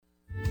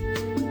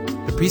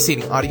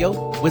preceding audio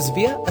was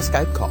via a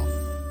Skype call.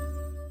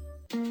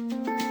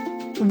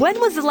 When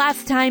was the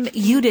last time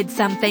you did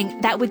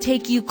something that would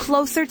take you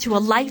closer to a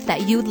life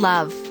that you'd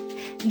love?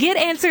 Get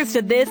answers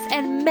to this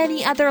and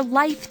many other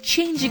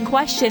life-changing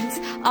questions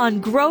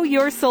on Grow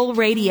Your Soul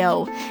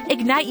Radio.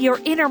 Ignite your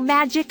inner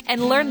magic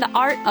and learn the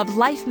art of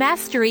life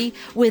mastery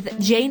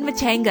with Jane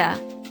Matanga.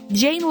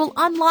 Jane will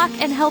unlock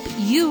and help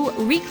you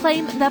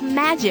reclaim the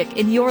magic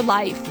in your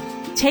life.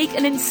 Take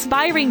an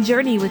inspiring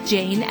journey with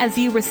Jane as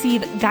you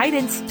receive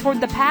guidance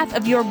toward the path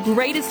of your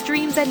greatest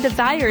dreams and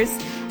desires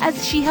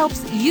as she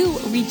helps you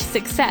reach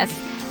success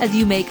as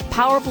you make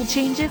powerful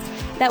changes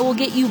that will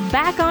get you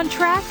back on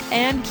track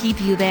and keep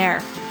you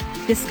there.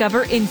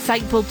 Discover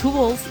insightful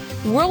tools,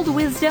 world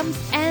wisdoms,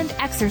 and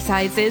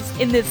exercises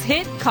in this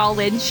hit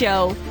call-in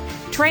show.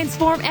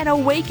 Transform and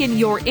awaken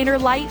your inner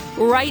light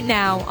right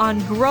now on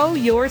Grow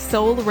Your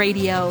Soul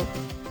Radio.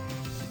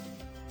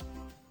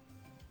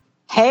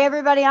 Hey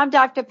everybody, I'm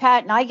Dr.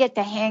 Pat and I get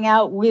to hang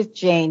out with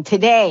Jane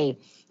today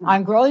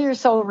on Grow Your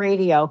Soul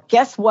Radio.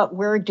 Guess what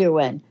we're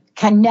doing?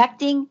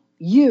 Connecting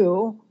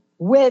you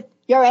with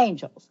your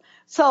angels.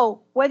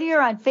 So whether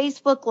you're on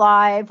Facebook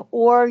Live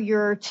or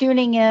you're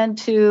tuning in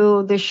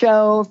to the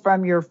show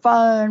from your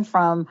phone,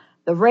 from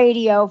the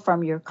radio,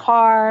 from your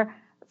car,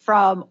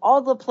 from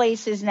all the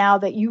places now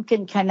that you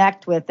can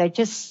connect with, I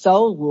just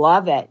so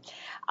love it.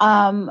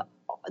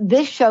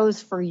 This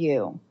show's for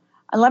you.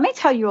 And let me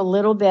tell you a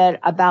little bit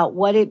about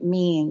what it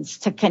means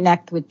to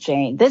connect with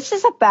Jane. This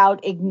is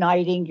about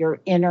igniting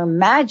your inner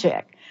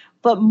magic.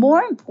 But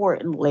more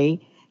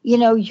importantly, you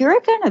know,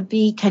 you're going to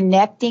be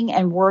connecting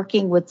and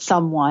working with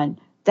someone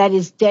that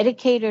has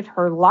dedicated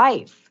her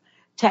life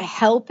to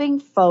helping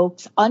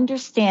folks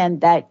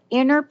understand that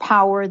inner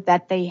power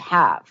that they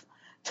have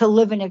to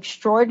live an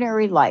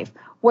extraordinary life.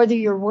 Whether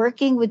you're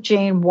working with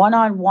Jane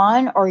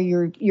one-on-one or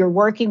you're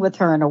working with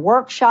her in a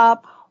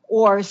workshop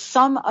or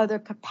some other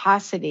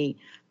capacity,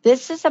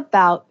 this is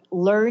about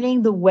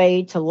learning the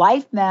way to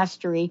life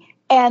mastery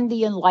and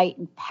the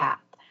enlightened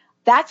path.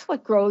 That's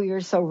what Grow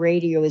Your Soul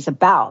Radio is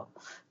about.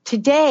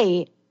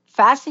 Today,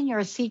 fasten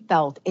your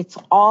seatbelt. It's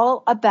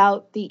all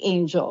about the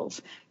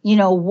angels. You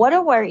know, what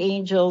are our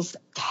angels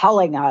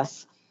telling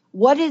us?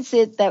 What is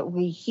it that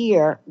we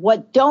hear?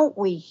 What don't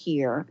we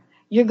hear?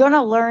 You're going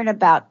to learn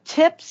about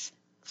tips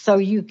so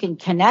you can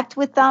connect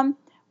with them.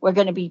 We're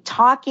going to be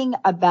talking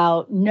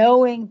about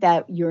knowing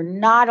that you're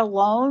not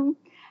alone.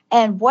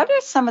 And what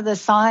are some of the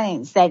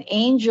signs that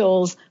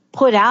angels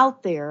put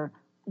out there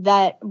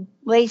that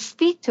they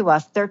speak to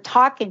us? They're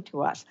talking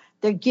to us.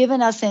 They're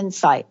giving us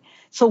insight.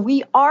 So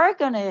we are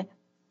going to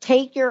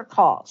take your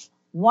calls.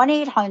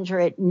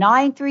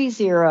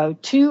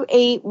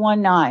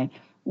 1-800-930-2819.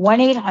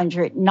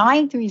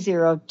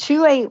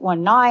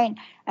 1-800-930-2819.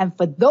 And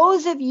for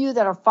those of you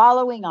that are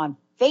following on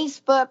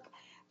Facebook,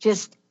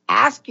 just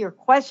ask your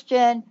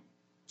question,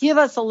 give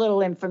us a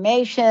little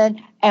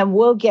information, and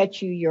we'll get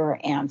you your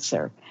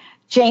answer.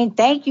 Jane,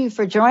 thank you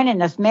for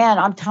joining us. Man,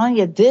 I'm telling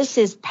you, this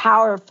is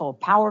powerful,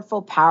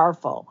 powerful,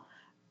 powerful.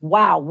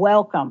 Wow,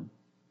 welcome.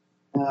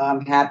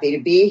 I'm happy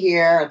to be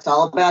here. It's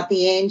all about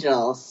the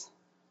angels.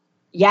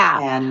 Yeah.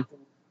 And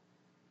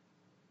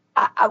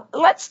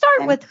let's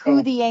start with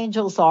who the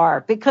angels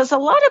are, because a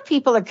lot of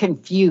people are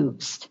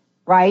confused,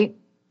 right?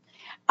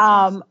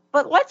 But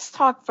let's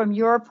talk from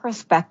your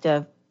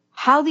perspective,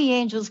 how the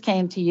angels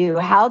came to you,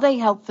 how they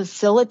help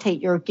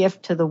facilitate your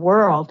gift to the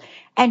world,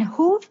 and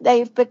who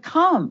they've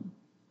become.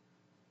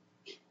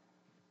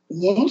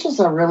 The angels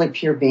are really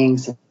pure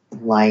beings of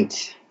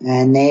light,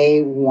 and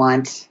they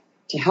want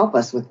to help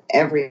us with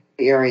every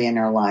area in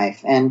our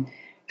life. And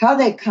how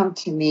they come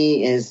to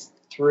me is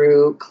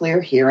through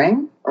clear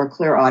hearing or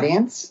clear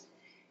audience.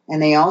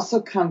 And they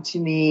also come to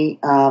me,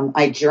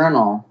 I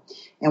journal.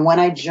 And when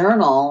I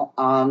journal,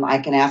 I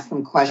can ask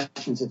them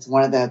questions. It's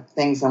one of the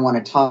things I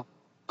want to talk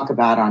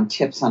about on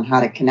tips on how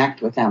to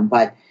connect with them.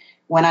 But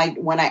when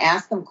I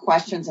ask them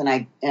questions and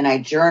I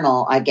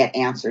journal, I get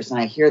answers and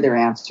I hear their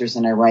answers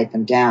and I write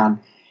them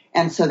down.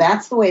 And so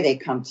that's the way they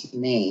come to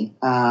me.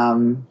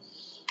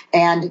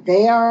 And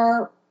they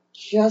are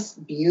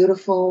just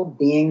beautiful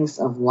beings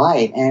of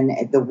light.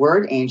 And the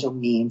word angel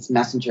means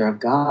messenger of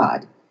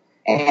God.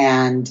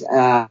 And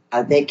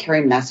they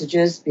carry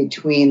messages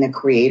between the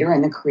creator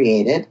and the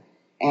created.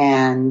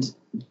 And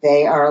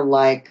they are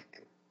like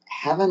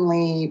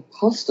heavenly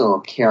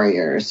postal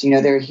carriers. You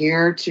know, they're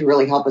here to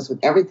really help us with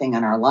everything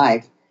in our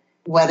life.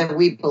 Whether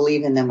we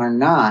believe in them or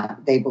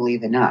not, they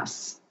believe in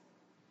us.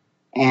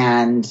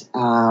 And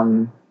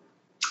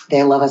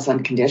they love us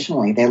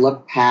unconditionally. They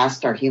look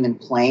past our human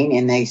plane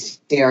and they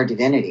see our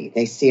divinity.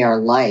 They see our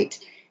light.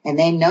 And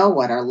they know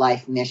what our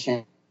life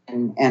mission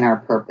and our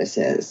purpose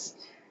is,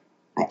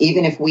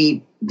 even if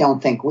we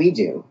don't think we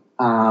do.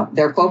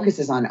 Their focus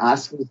is on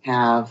us. We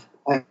have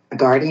a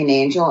guardian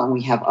angel and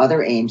we have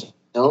other angels.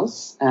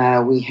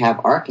 We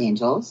have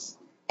archangels.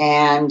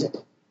 And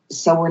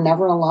so we're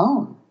never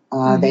alone.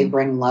 They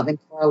bring love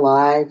into our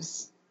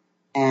lives.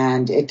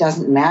 And it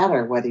doesn't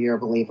matter whether you're a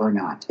believer or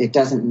not. It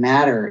doesn't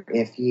matter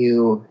if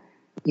you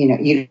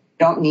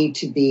don't need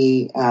to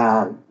be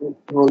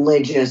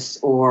religious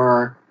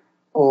or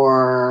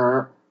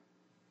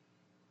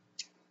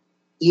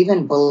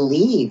even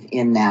believe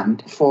in them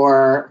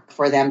for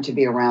them to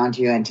be around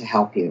you and to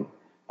help you.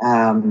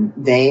 You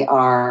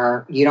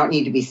don't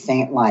need to be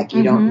saint-like.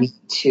 You don't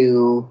need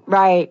to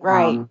right.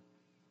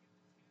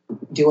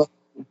 Do it.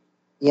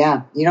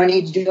 Yeah, you don't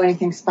need to do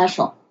anything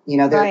special.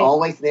 They're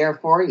always there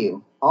for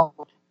you,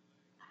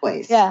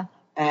 always. Yeah.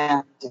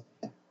 And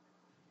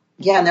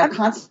they're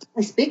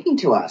constantly speaking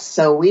to us.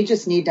 So we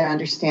just need to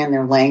understand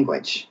their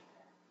language.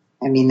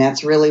 I mean,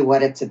 that's really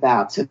what it's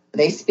about. So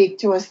they speak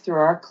to us through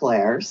our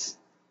clairs,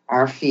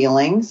 our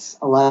feelings.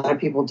 A lot of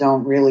people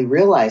don't really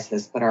realize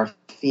this, but our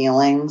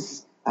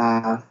feelings,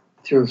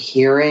 through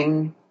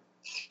hearing,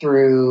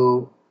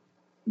 through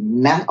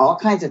all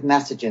kinds of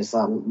messages,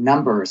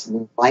 numbers,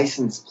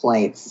 license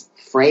plates,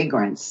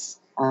 fragrance,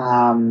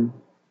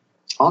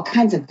 all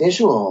kinds of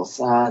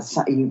visuals.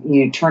 So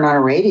you turn on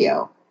a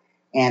radio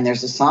and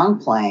there's a song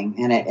playing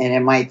and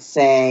it might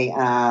say,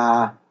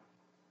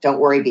 "Don't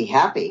worry, be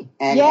happy."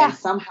 And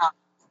somehow,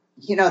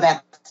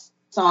 that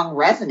song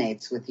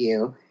resonates with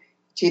you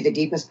to the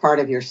deepest part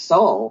of your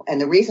soul.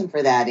 And the reason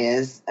for that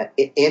is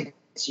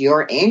it's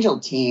your angel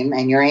team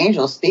and your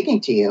angel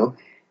speaking to you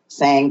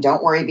saying,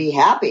 "Don't worry, be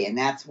happy." And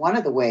that's one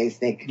of the ways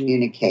they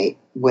communicate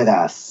with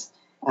us,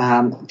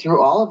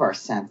 through all of our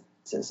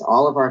senses,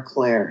 all of our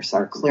clairs,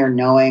 our clear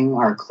knowing,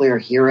 our clear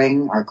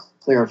hearing, our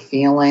clear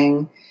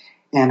feeling,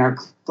 and our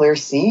clear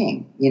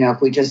seeing. If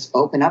we just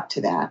open up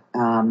to that,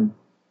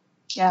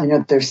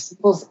 there's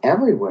symbols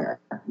everywhere.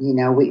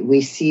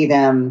 We see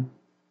them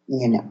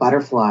in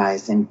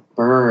butterflies and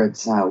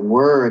birds,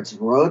 words,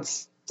 road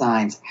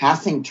signs,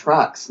 passing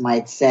trucks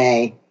might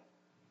say,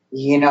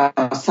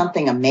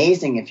 something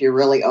amazing if you're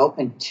really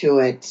open to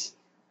it,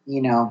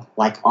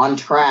 like on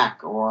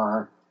track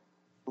or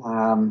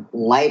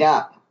light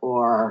up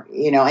or,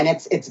 and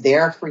it's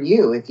there for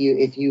you if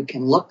you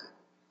can look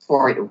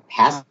for it,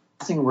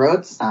 passing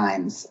road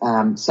signs.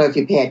 So if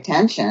you pay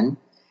attention,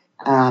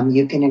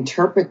 you can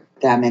interpret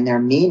them and their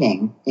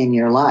meaning in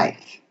your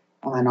life.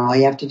 And all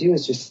you have to do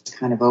is just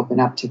kind of open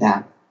up to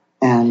that.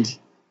 And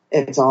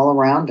it's all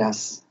around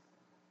us.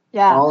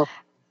 Yeah.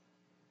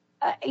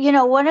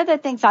 One of the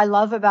things I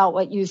love about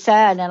what you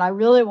said, and I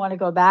really want to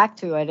go back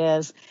to it,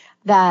 is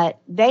that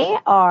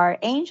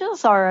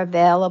angels are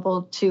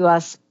available to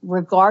us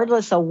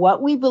regardless of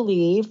what we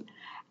believe,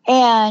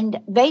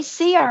 and they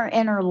see our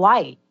inner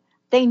light.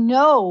 They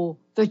know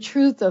the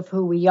truth of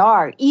who we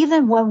are,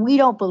 even when we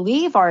don't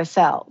believe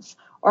ourselves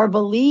or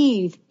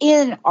believe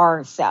in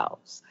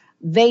ourselves.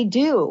 They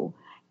do.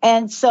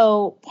 And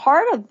so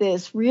part of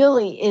this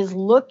really is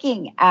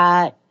looking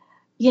at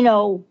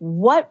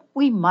what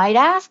we might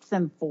ask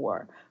them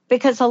for,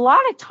 because a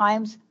lot of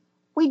times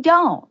we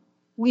don't.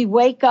 We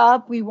wake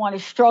up, we want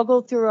to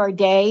struggle through our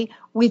day.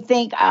 We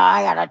think,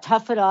 I got to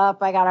tough it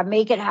up. I got to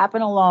make it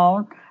happen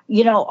alone.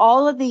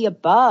 All of the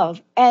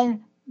above.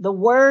 And the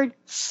word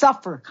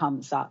suffer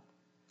comes up.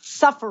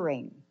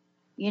 Suffering.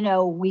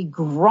 We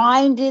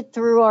grind it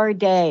through our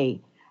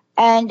day.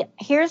 And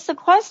here's the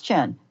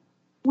question.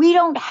 We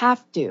don't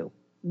have to.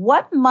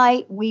 What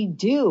might we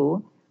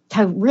do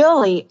to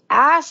really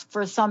ask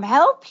for some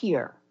help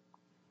here?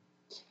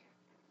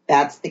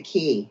 That's the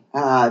key.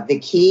 The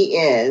key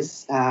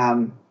is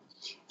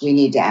we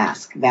need to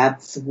ask.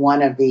 That's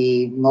one of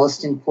the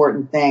most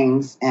important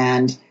things.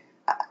 And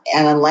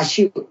unless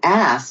you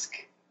ask,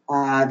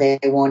 they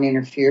won't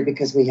interfere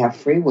because we have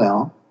free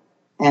will.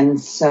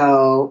 And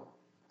so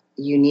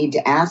you need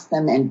to ask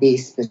them and be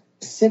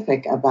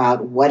specific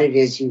about what it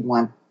is you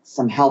want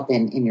some help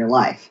in your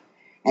life.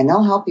 And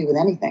they'll help you with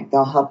anything.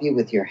 They'll help you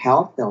with your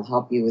health. They'll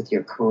help you with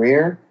your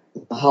career.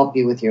 They'll help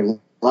you with your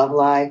love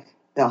life.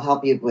 They'll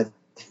help you with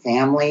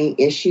family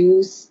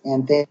issues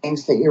and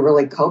things that you're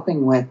really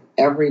coping with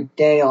every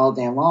day, all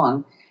day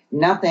long.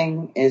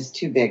 Nothing is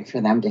too big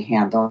for them to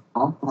handle.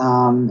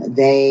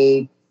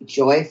 They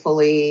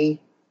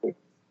joyfully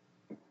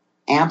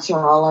answer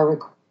all our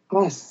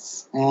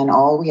requests. And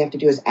all we have to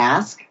do is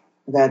ask.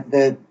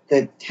 The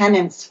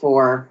tenets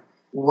for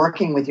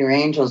working with your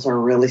angels are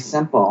really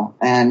simple.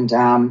 And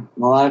a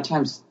lot of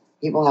times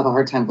people have a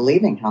hard time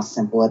believing how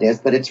simple it is,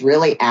 but it's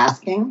really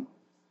asking,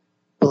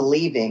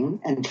 believing,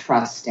 and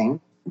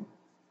trusting,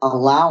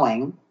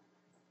 allowing,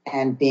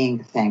 and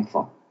being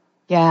thankful.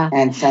 Yeah.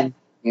 And sending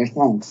your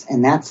thanks.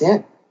 And that's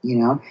it,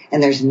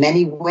 And there's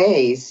many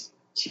ways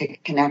to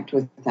connect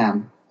with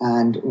them.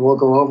 And we'll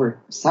go over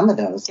some of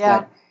those.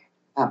 Yeah.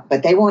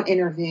 But they won't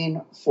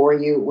intervene for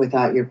you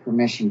without your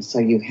permission. So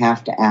you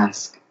have to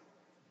ask.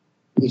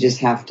 You just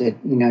have to,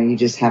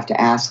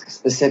 ask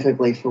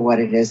specifically for what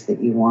it is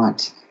that you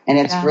want. And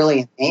it's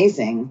really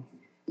amazing,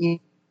 the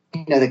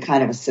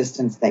kind of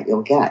assistance that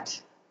you'll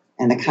get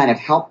and the kind of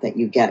help that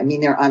you get. I mean,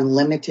 they're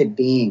unlimited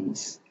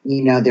beings.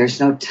 There's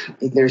no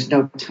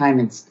time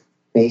and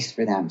space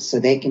for them. So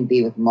they can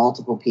be with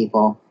multiple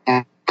people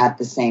at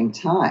the same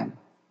time.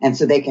 And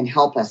so they can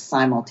help us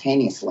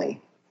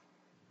simultaneously.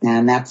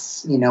 And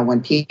that's,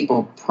 when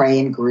people pray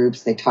in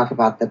groups, they talk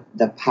about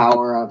the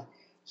power of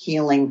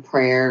healing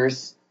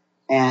prayers.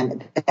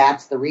 And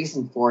that's the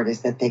reason for it,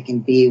 is that they can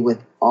be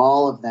with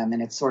all of them.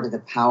 And it's sort of the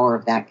power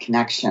of that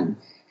connection.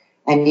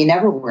 And you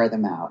never wear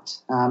them out.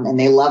 And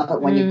they love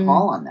it when you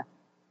call on them.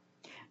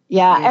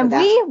 Yeah. And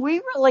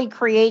we really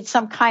create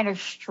some kind of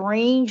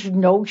strange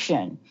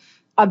notion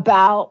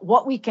about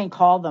what we can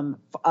call them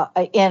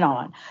in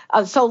on.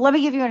 So let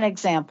me give you an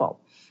example.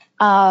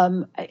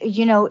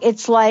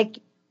 It's like,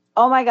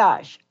 oh my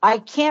gosh, I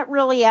can't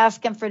really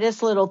ask him for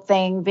this little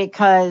thing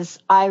because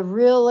I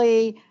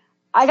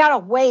got to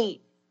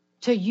wait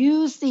to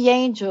use the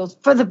angels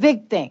for the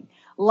big thing.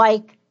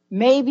 Like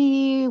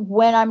maybe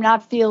when I'm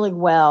not feeling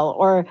well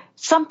or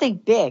something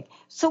big.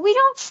 So we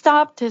don't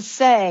stop to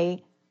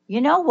say,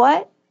 you know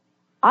what?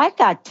 I've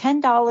got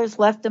 $10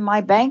 left in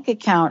my bank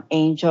account,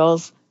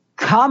 angels.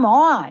 Come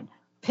on,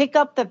 pick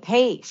up the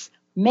pace.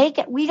 Make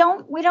it. We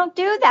don't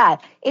do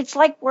that. It's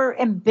like we're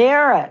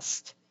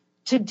embarrassed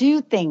to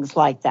do things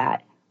like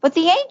that. But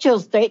the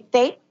angels,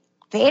 they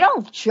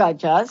don't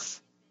judge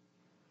us.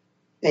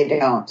 They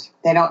don't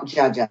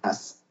judge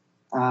us.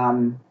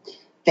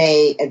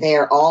 They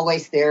are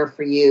always there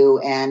for you,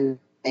 and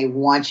they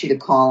want you to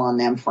call on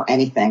them for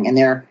anything. And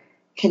they're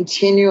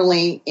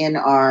continually in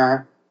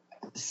our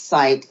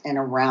sight and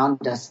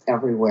around us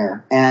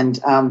everywhere. And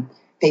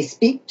they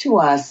speak to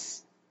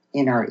us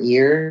in our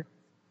ears.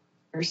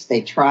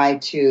 They try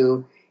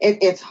to,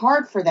 it's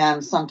hard for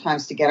them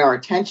sometimes to get our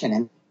attention.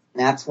 And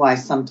that's why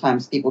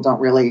sometimes people don't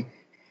really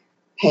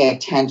pay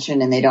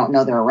attention and they don't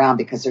know they're around,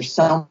 because there's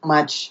so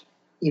much,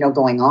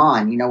 going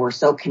on. We're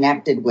so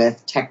connected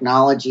with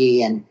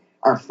technology and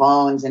our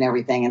phones and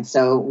everything. And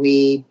so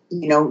we,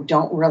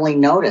 don't really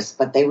notice,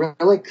 but they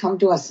really come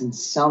to us in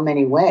so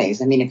many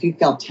ways. I mean, if you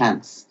feel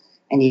tense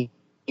and you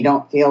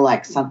don't feel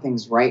like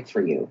something's right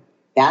for you,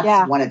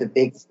 that's one of the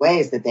big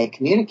ways that they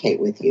communicate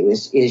with you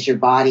is your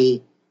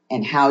body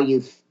and how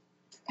you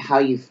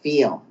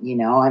feel,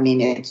 I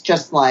mean, it's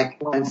just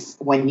like when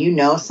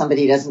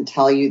somebody doesn't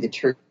tell you the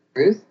truth,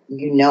 it.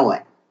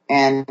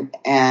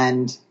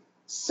 And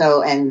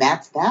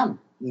that's them,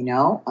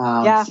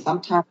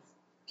 Sometimes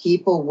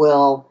people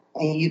will,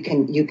 and you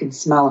can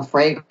smell a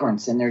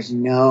fragrance and there's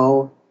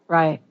no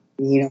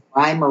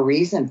rhyme or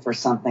reason for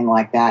something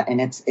like that.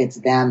 And it's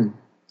them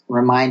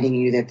reminding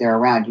you that they're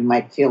around. You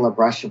might feel a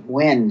brush of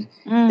wind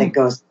that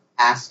goes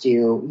past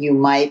you. You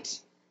might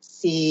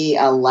see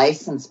a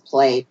license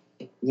plate,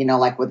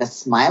 like with a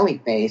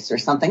smiley face or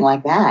something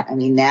like that. I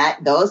mean,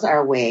 those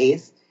are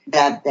ways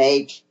that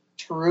they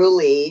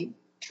truly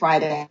try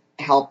to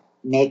help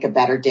make a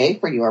better day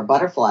for you. Or a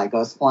butterfly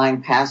goes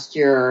flying past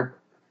your,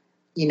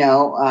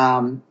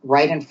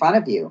 right in front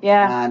of you.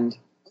 Yeah. And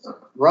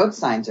road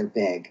signs are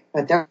big,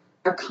 but they're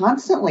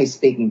constantly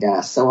speaking to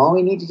us. So all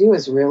we need to do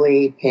is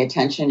really pay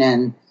attention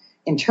and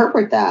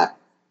interpret that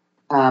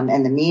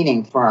and the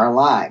meaning for our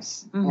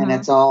lives. Mm-hmm. And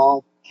it's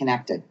all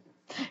connected.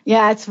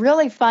 Yeah, it's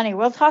really funny.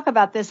 We'll talk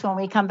about this when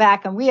we come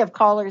back, and we have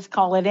callers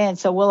call it in,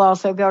 so we'll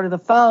also go to the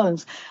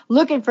phones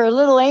looking for a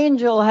little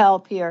angel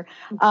help here.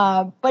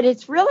 But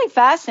it's really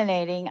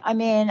fascinating. I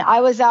mean,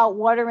 I was out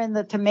watering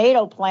the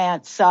tomato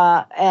plants.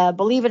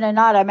 Believe it or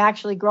not, I'm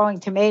actually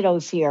growing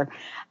tomatoes here.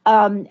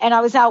 And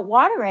I was out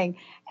watering,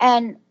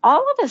 and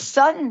all of a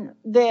sudden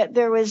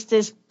there was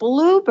this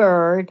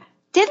bluebird.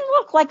 Didn't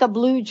look like a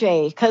blue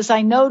jay because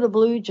I know the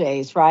blue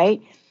jays,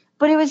 right?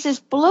 But it was this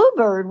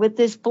bluebird with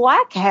this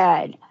black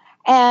head.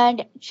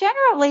 And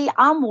generally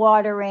I'm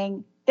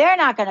watering. They're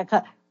not going to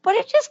cut, but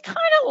it just kind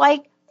of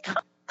like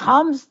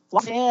comes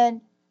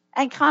in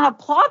and kind of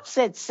plops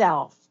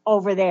itself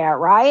over there,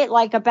 right?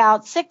 Like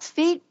about 6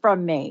 feet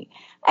from me.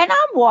 And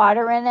I'm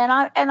watering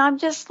and I'm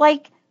just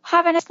like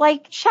having a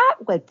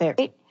chat with it.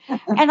 Right?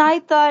 And I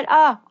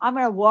thought, I'm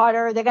going to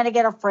water. They're going to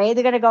get afraid.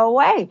 They're going to go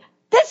away.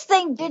 This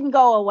thing didn't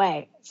go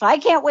away. So I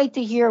can't wait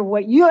to hear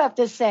what you have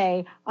to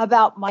say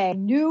about my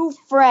new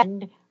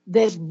friend,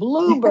 this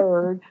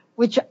bluebird,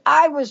 which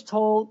I was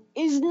told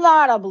is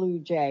not a blue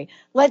jay.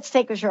 Let's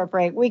take a short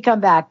break. We come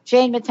back.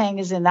 Jane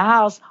Matanga is in the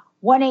house.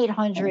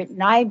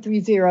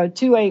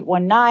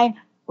 1-800-930-2819.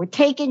 We're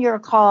taking your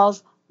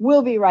calls.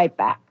 We'll be right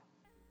back.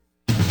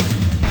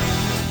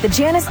 The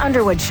Janice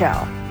Underwood Show,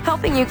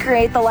 helping you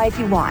create the life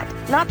you want,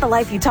 not the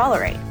life you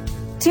tolerate.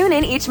 Tune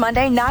in each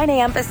Monday, 9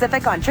 a.m.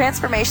 Pacific on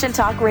Transformation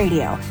Talk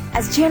Radio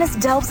as Janice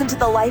delves into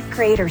the life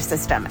creator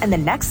system and the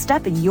next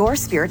step in your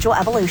spiritual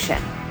evolution.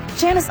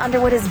 Janice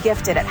Underwood is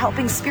gifted at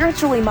helping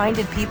spiritually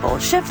minded people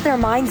shift their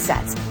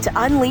mindsets to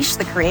unleash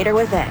the creator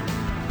within.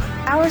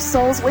 Our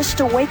souls wish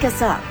to wake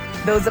us up.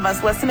 Those of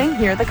us listening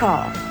hear the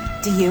call.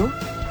 Do you?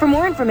 For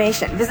more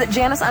information, visit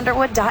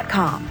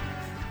JaniceUnderwood.com.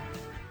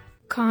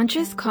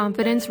 Conscious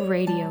Confidence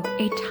Radio,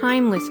 a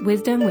timeless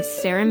wisdom with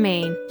Sarah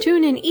Main.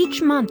 Tune in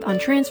each month on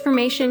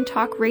Transformation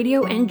Talk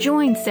Radio and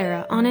join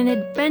Sarah on an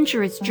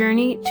adventurous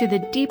journey to the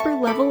deeper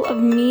level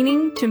of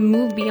meaning to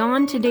move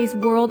beyond today's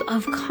world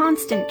of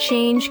constant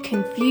change,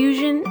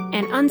 confusion,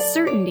 and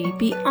uncertainty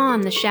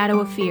beyond the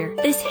shadow of fear.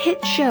 This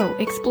hit show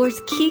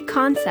explores key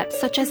concepts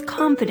such as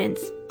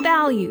confidence,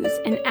 values,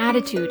 and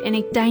attitude in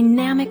a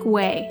dynamic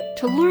way.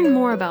 To learn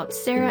more about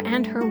Sarah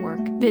and her work,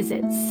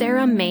 visit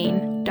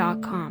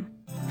sarahmain.com.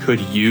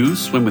 Could you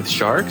swim with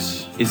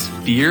sharks? Is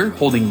fear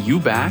holding you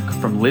back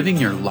from living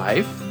your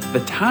life? The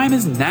time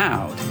is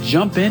now to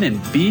jump in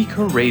and be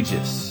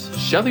courageous.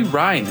 Shelly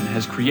Ryan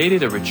has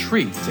created a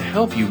retreat to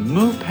help you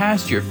move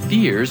past your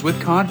fears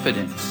with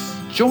confidence.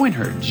 Join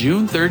her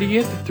June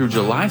 30th through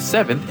July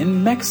 7th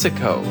in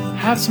Mexico.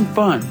 Have some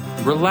fun,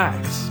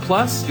 relax.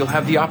 Plus, you'll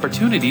have the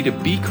opportunity to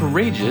be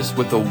courageous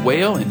with a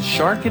whale and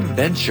shark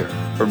adventure.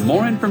 For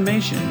more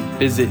information,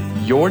 visit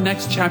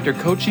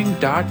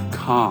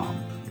yournextchaptercoaching.com.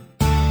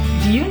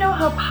 Do you know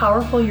how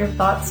powerful your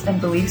thoughts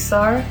and beliefs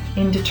are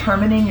in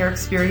determining your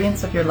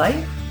experience of your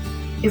life?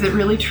 Is it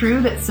really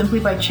true that simply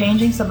by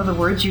changing some of the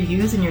words you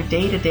use in your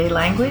day-to-day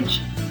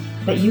language,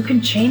 that you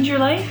can change your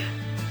life?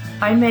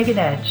 I'm Megan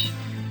Edge.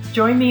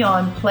 Join me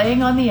on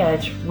Playing on the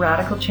Edge,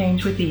 Radical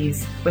Change with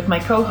Ease, with my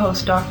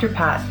co-host Dr.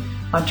 Pat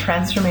on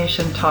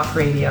Transformation Talk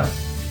Radio.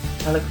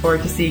 I look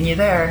forward to seeing you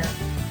there.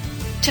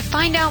 To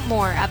find out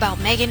more about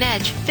Megan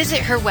Edge, visit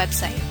her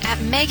website at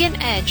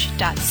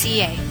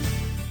meganedge.ca.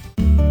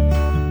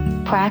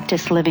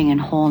 Practice living in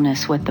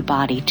wholeness with the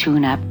body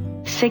tune-up.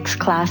 6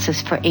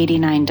 classes for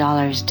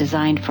 $89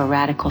 designed for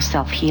radical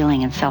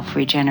self-healing and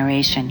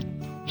self-regeneration.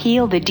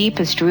 Heal the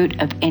deepest root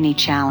of any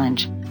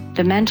challenge.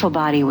 The mental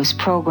body was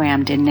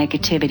programmed in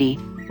negativity,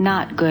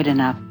 not good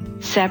enough,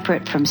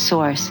 separate from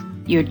source.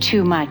 You're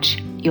too much,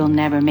 you'll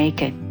never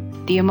make it.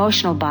 The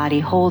emotional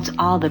body holds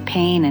all the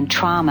pain and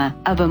trauma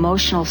of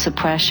emotional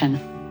suppression,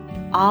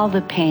 all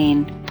the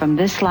pain from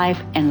this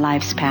life and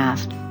life's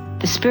past.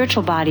 The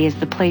spiritual body is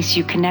the place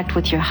you connect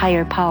with your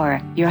higher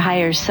power, your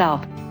higher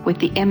self, with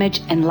the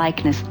image and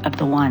likeness of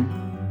the One.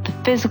 The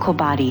physical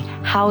body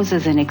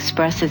houses and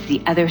expresses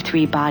the other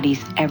 3 bodies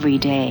every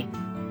day.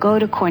 Go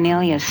to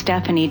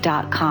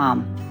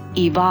CorneliaStephanie.com.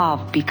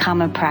 Evolve,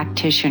 become a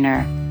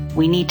practitioner.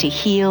 We need to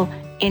heal,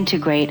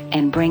 integrate,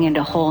 and bring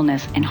into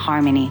wholeness and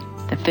harmony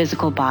the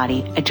physical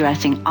body,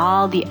 addressing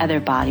all the other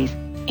bodies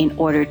in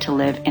order to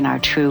live in our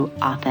true,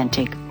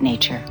 authentic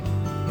nature.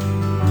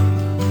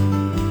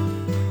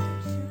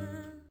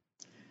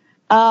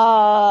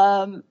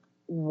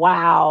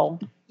 Wow.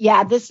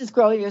 Yeah, this is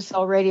Grow Your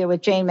Soul Radio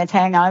with Jane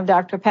Matanga. I'm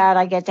Dr. Pat.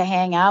 I get to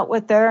hang out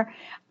with her.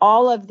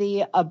 All of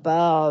the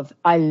above.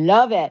 I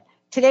love it.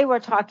 Today we're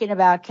talking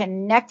about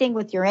connecting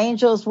with your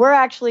angels.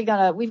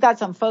 We've got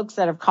some folks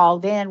that have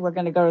called in. We're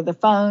going to go to the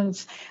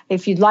phones.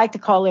 If you'd like to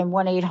call in,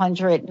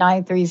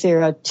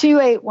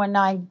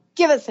 1-800-930-2819.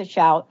 Give us a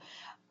shout.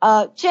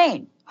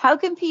 Jane, how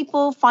can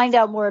people find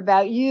out more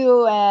about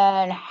you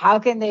and how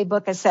can they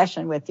book a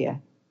session with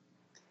you?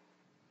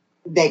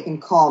 They can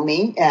call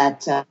me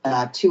at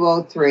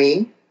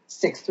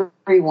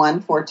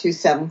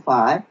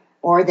 203-631-4275,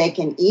 or they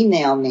can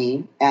email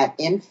me at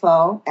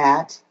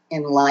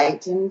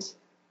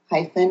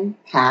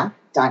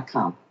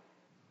info@enlightened-path.com.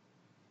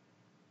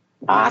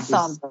 Awesome.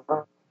 I'm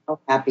so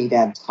happy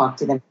to talk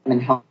to them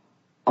and help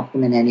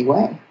them in any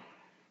way.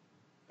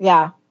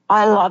 Yeah,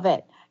 I love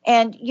it.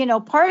 And,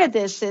 part of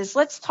this is,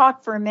 let's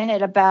talk for a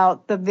minute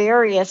about the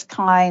various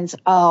kinds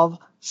of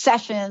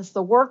sessions,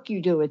 the work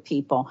you do with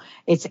people.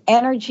 It's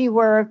energy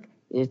work,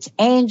 it's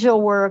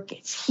angel work,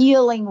 it's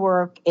healing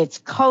work, it's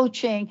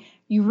coaching.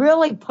 You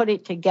really put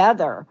it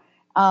together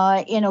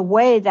in a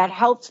way that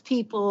helps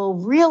people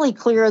really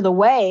clear the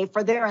way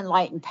for their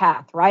enlightened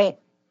path, right?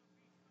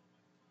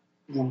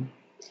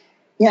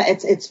 Yeah,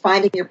 it's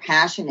finding your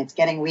passion, it's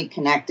getting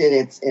reconnected,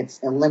 it's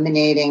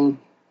eliminating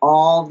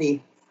all the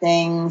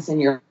things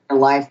in your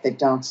life that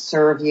don't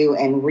serve you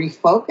and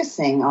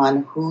refocusing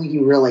on who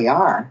you really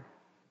are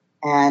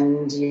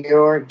and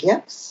your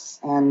gifts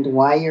and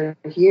why you're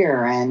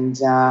here and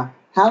how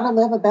to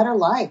live a better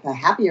life, a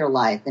happier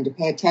life, and to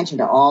pay attention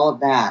to all of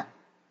that.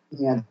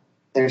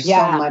 There's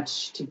so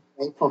much to be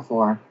grateful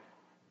for.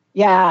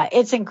 Yeah,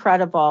 it's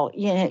incredible.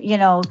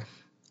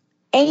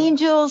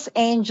 Angels,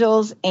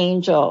 angels,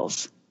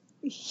 angels.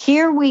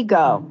 Here we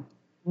go.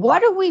 What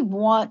do we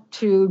want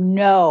to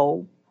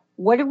know?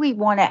 What do we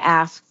want to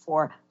ask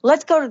for?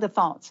 Let's go to the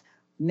phones.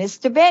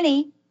 Mr.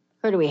 Benny,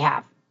 who do we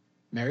have?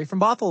 Mary from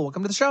Bothell,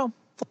 welcome to the show.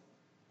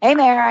 Hey,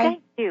 Mary.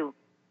 Thank you.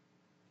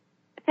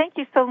 Thank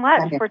you so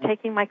much for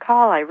taking my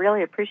call. I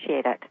really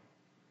appreciate it.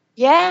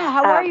 Yeah,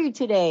 how are you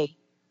today?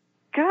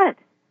 Good.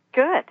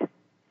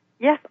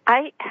 Yes,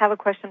 I have a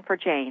question for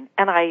Jane,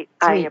 and I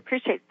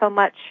appreciate so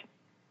much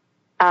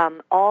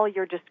all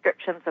your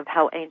descriptions of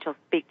how angels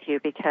speak to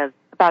you, because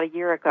about a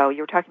year ago,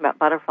 you were talking about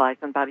butterflies,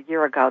 and about a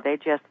year ago,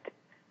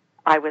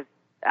 I was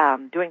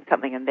doing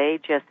something, and they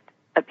just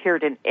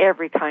appeared in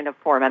every kind of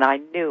form, and I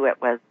knew it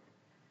was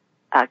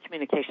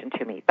communication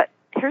to me. But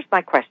here's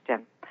my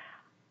question.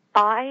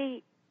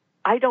 I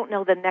don't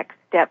know the next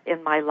step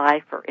in my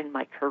life or in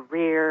my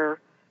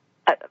career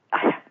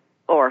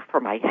or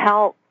for my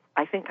health.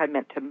 I think I'm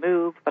meant to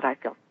move, but I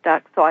feel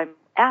stuck. So I'm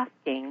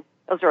asking,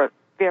 those are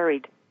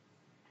varied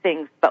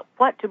things, but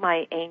what do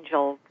my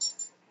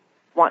angels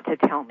want to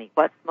tell me?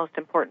 What's most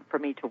important for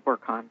me to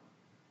work on?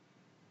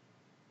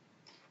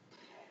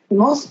 The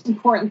most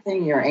important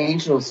thing your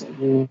angels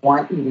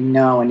want you to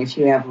know, and if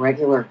you have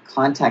regular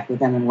contact with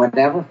them in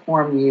whatever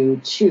form you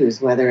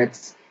choose, whether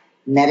it's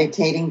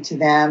meditating to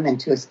them and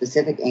to a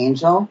specific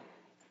angel,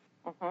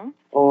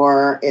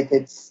 or if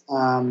it's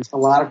a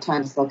lot of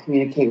times they'll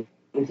communicate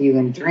with you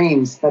in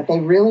dreams, but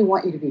they really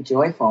want you to be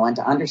joyful and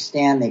to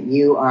understand that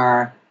you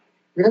are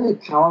really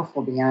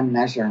powerful beyond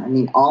measure. I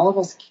mean, all of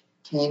us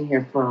came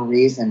here for a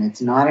reason.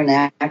 It's not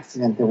an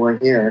accident that we're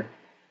here.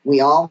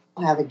 We all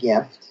have a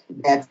gift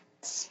that's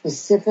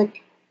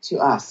specific to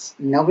us.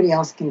 Nobody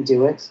else can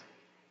do it.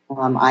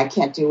 I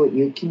can't do what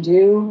you can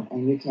do,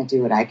 and you can't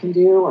do what I can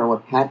do or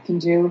what Pat can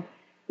do.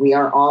 We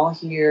are all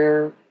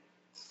here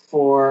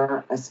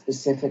for a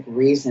specific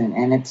reason,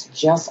 and it's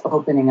just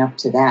opening up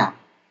to that.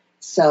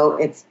 So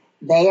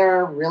they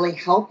are really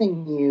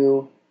helping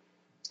you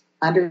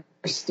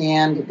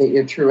understand that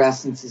your true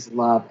essence is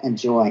love and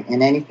joy,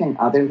 and anything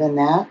other than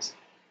that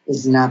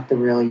is not the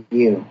real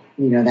you.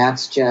 You know,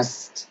 that's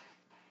just,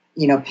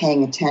 you know,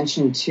 paying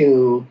attention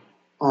to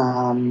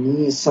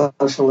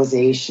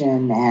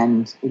socialization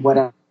and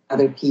what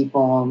other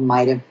people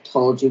might have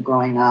told you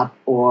growing up,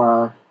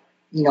 or,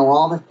 you know,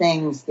 all the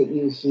things that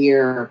you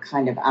hear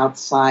kind of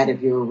outside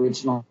of your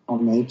original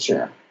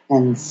nature.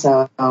 And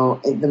so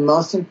the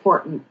most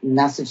important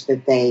message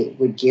that they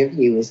would give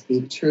you is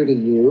be true to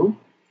you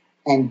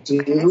and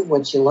do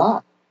what you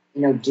love.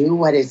 You know, do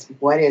what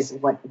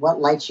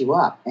lights you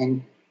up.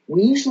 And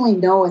we usually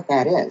know what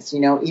that is.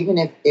 You know, even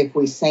if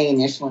we say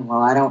initially,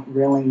 well, I don't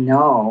really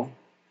know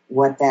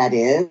what that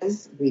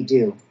is, we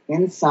do.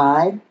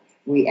 Inside,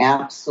 we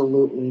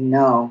absolutely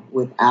know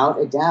without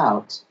a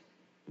doubt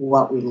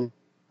what we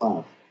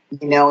love.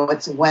 You know,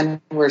 it's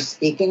when we're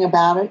speaking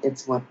about it,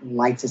 it's what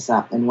lights us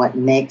up and what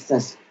makes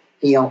us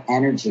feel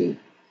energy.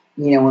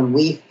 You know, when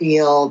we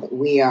feel that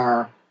we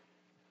are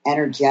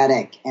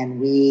energetic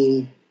and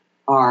we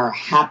are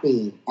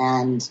happy,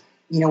 and,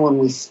 you know, when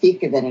we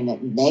speak of it and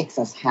it makes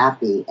us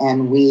happy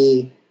and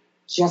we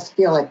just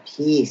feel at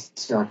peace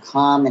or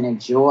calm and a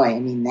joy, I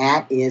mean,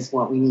 that is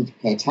what we need to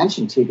pay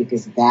attention to,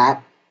 because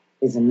that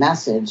is a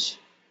message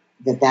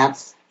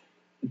that's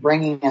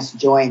bringing us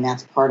joy, and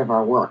that's part of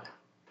our work.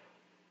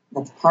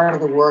 That's part of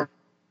the work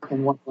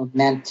and what we're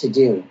meant to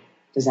do.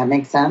 Does that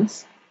make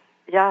sense?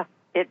 Yeah,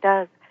 it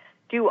does.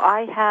 Do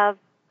I have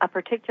a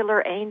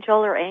particular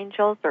angel or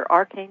angels or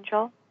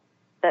archangel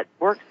that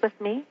works with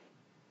me?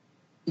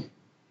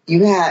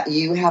 You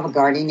have a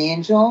guardian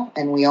angel,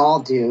 and we all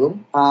do.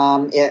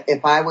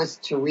 If I was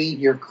to read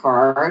your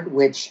card,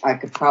 which I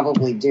could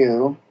probably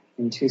do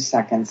in 2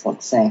 seconds,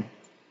 let's say.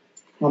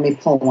 Let me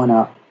pull one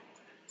up.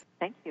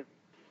 Thank you.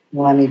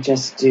 Let me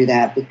just do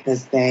that,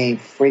 because they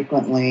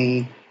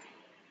frequently...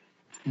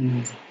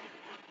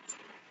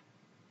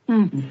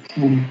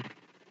 Okay.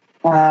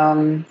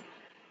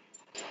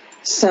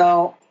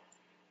 So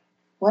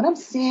what I'm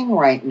seeing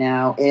right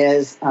now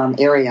is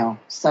Ariel.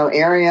 So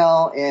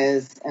Ariel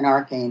is an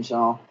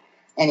archangel,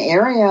 and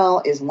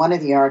Ariel is one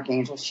of the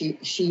archangels. She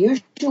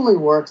usually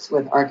works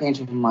with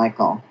Archangel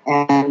Michael,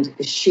 and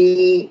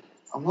she,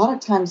 a lot of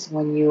times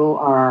when you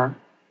are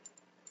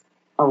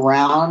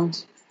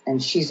around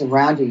and she's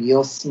around you,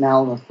 you'll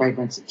smell the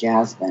fragrance of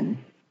jasmine.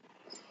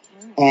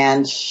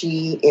 And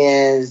she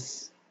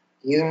is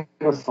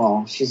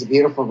beautiful. She's a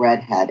beautiful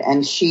redhead.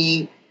 And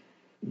she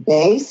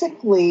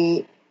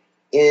basically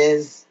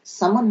is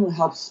someone who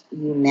helps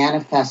you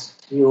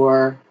manifest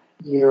your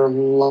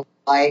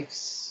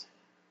life's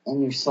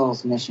and your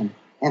soul's mission.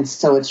 And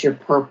so it's your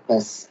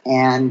purpose.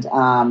 And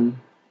let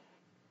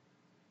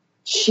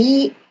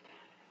me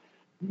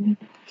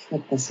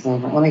flip this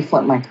over. Let me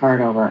flip my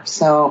card over.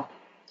 So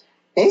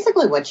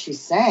basically what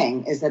she's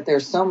saying is that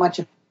there's so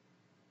much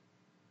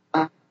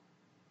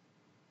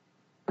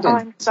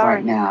I'm sorry,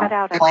 right now. cut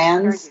out.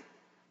 Plans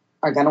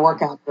are going to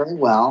work out very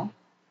well.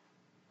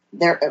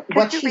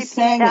 What she's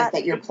saying is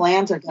that your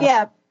plans are going to...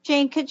 Yeah,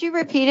 Jane, could you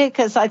repeat it?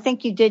 Because I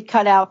think you did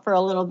cut out for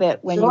a little bit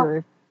when you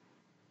were...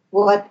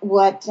 What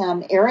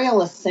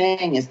Ariel is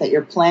saying is that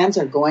your plans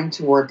are going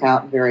to work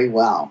out very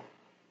well,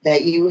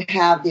 that you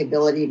have the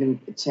ability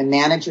to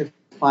manage your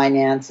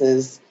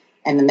finances,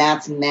 and then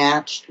that's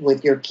matched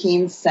with your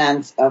keen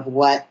sense of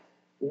what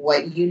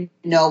you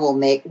know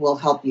will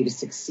help you to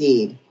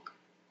succeed.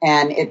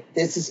 And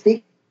this is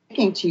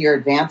speaking to your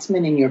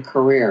advancement in your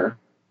career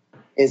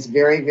is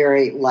very,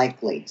 very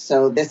likely.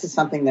 So this is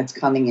something that's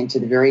coming into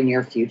the very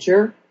near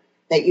future,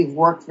 that you've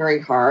worked very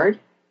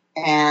hard.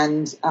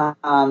 And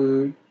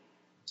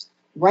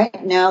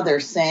right now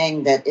they're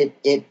saying that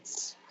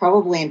it's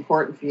probably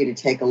important for you to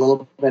take a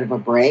little bit of a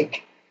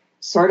break,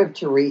 sort of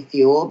to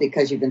refuel,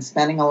 because you've been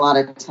spending a lot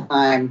of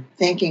time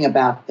thinking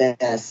about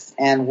this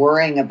and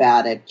worrying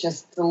about it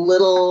just a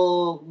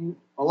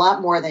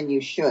lot more than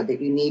you should, that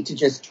you need to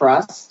just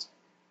trust.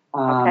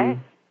 Okay.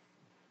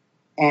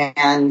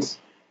 And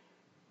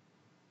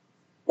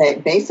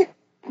that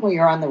basically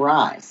you're on the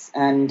rise.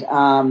 And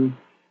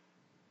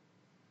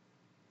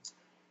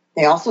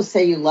they also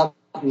say you love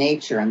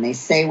nature, and they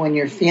say when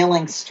you're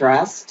feeling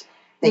stressed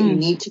that you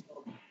need to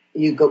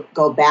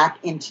go back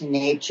into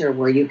nature,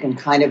 where you can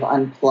kind of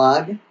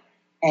unplug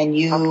and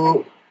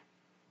you'll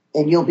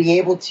be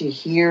able to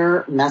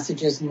hear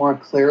messages more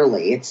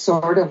clearly. It's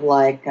sort of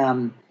like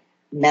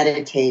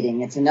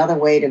meditating. It's another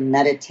way to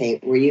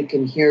meditate where you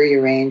can hear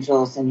your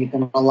angels and you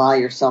can allow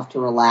yourself to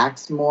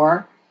relax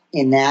more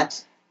in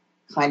that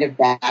kind of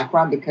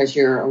background because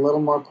you're a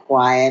little more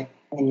quiet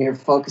and you're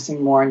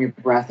focusing more on your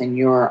breath and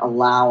you're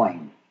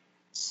allowing.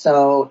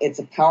 So it's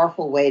a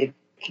powerful way to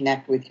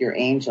connect with your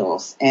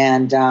angels.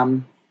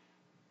 And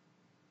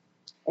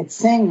it's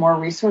saying more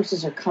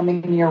resources are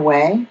coming your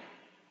way.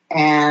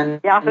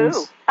 And Yahoo!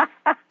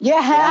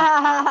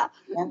 yeah.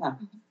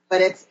 But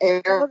it's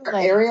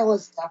Ariel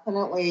is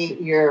definitely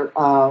your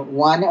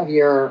one of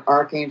your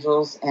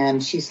archangels,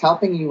 and she's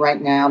helping you right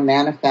now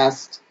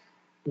manifest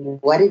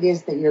what it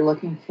is that you're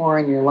looking for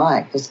in your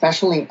life,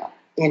 especially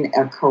in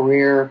a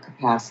career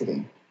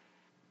capacity.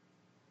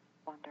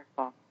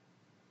 Wonderful.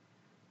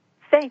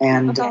 Thank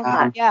you so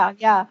much.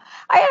 Yeah.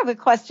 I have a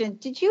question.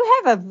 Did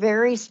you have a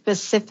very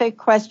specific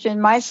question?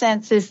 My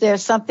sense is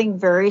there's something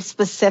very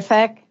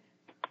specific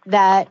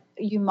that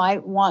you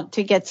might want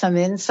to get some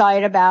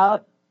insight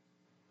about.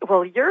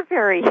 Well, you're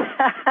very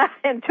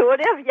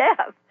intuitive,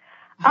 yes.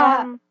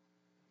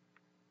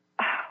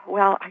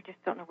 Well, I just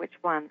don't know which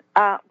one.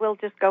 We'll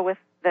just go with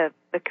I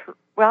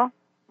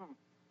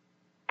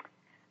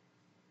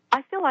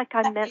feel like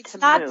I meant to move. It's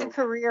not the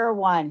career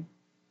one.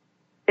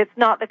 It's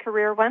not the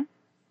career one?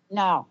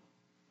 No.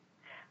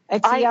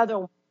 It's the other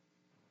one.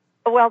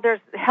 Well,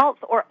 there's health,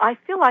 or I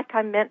feel like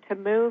I'm meant to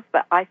move,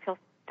 but I feel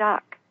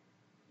stuck.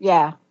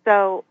 Yeah.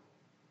 So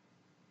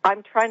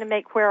I'm trying to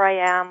make where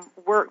I am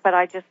work, but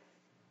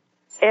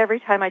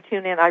every time I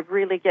tune in, I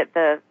really get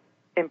the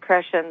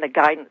impression, the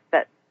guidance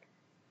that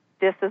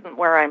this isn't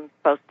where I'm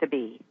supposed to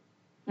be.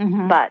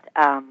 Mm-hmm. But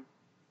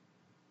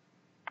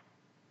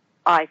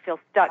I feel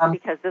stuck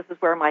because this is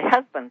where my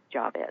husband's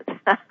job is.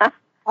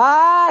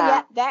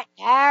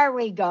 There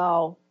we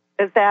go.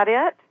 Is that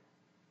it?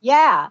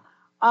 Yeah.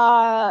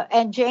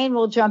 And Jane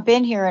will jump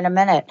in here in a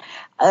minute,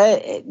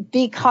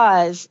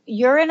 because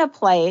you're in a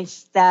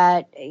place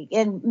that,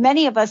 and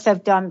many of us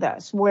have done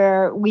this,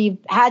 where we've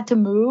had to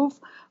move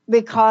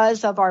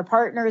because of our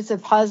partners,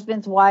 of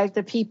husbands, wives,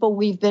 the people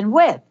we've been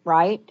with,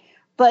 right?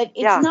 But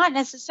it's not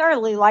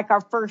necessarily like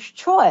our first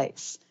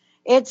choice.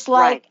 It's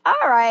like, all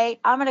right,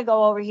 I'm going to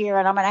go over here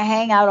and I'm going to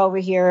hang out over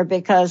here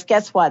because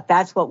guess what?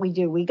 That's what we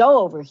do. We go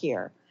over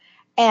here.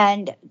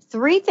 And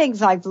 3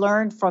 things I've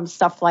learned from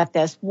stuff like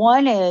this.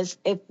 One is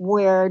if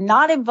we're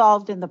not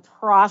involved in the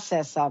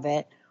process of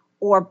it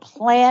or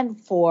plan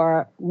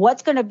for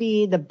what's going to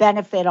be the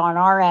benefit on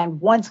our end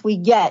once we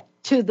get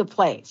to the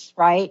place,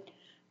 right?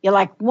 You're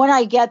like, when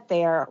I get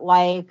there,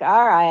 like,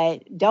 all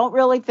right, don't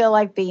really feel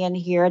like being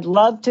here. I'd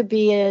love to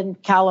be in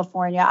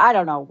California. I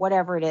don't know,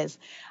 whatever it is.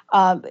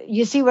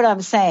 You see what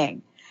I'm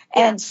saying?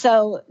 Yeah. And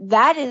so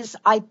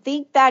I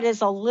think that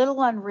is a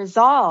little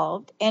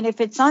unresolved. And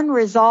if it's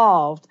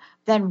unresolved,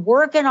 then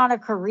working on a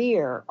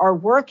career or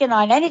working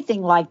on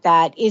anything like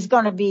that is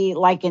going to be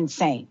like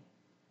insane.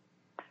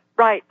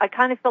 Right. I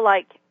kind of feel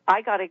like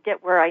I got to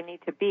get where I need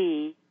to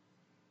be.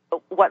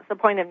 What's the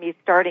point of me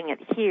starting it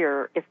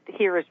here if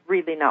here is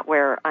really not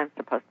where I'm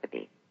supposed to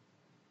be?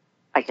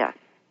 I guess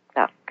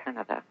that's kind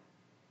of the.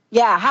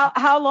 Yeah.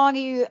 How long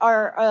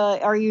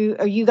are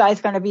you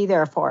guys going to be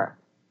there for?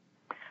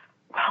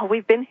 Well,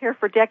 we've been here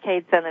for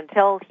decades, and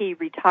until he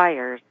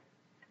retires,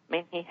 I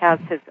mean, he has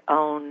his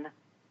own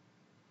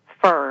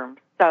firm,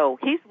 so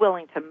he's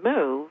willing to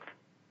move,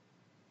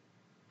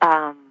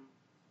 or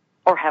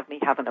have me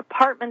have an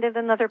apartment in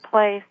another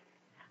place.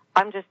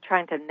 I'm just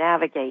trying to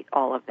navigate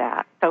all of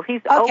that. So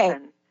he's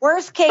open.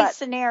 Worst case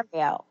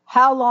scenario.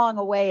 How long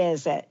away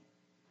is it?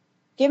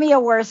 Give me a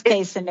worst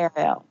case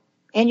scenario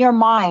in your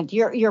mind.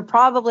 You're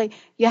probably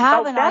you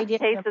have an idea.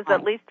 Best case is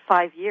at least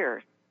 5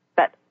 years,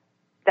 but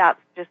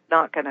that's just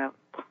not going to.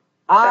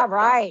 All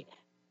right,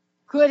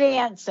 good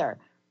answer.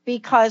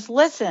 Because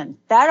listen,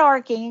 that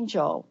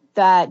archangel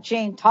that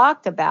Jane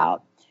talked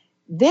about,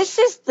 this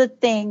is the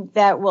thing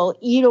that will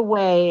eat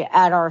away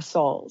at our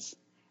souls.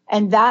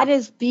 And that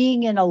is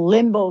being in a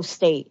limbo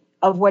state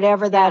of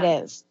whatever that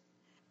is.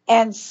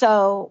 And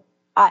so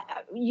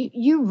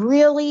you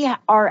really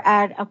are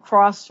at a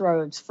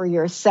crossroads for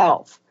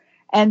yourself.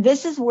 And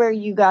this is where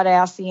you got to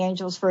ask the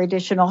angels for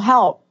additional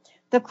help.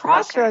 The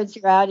crossroads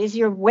you're at is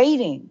you're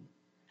waiting.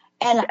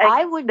 And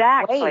I would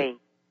wait.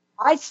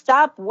 I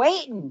stop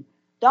waiting.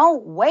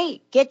 Don't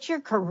wait. Get your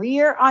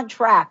career on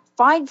track.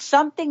 Find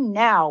something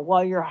now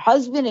while your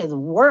husband is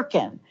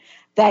working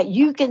that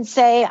you can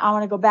say, I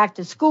want to go back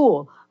to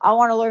school. I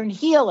want to learn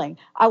healing.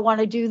 I want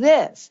to do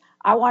this.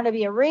 I want to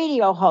be a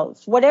radio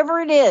host.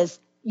 Whatever it is,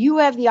 you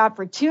have the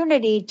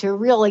opportunity to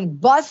really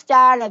bust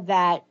out of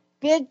that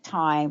big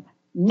time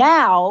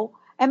now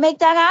and make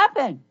that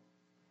happen.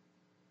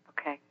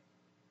 Okay.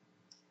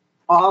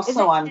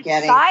 Also, I'm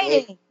getting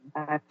exciting.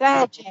 Go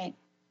ahead, Jane.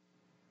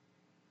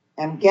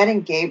 I'm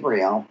getting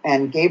Gabriel,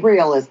 and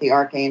Gabriel is the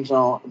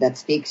archangel that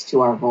speaks to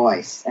our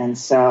voice. And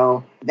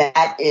so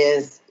that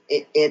is,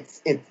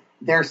 it's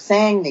they're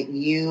saying that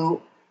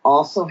you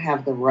also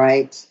have the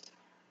right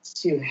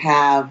to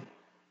have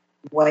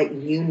what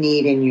you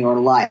need in your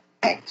life.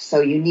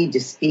 So you need to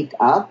speak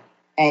up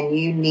and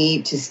you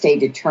need to stay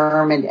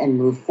determined and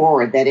move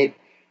forward. That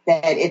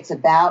it's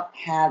about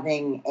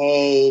having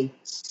a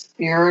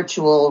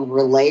spiritual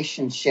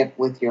relationship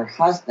with your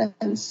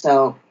husband.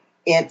 So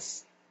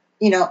it's,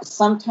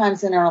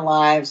 sometimes in our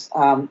lives,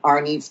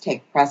 our needs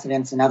take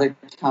precedence, and other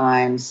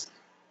times,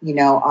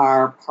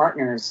 our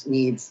partner's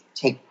needs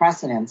take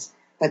precedence,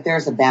 but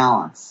there's a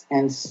balance.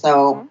 And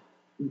so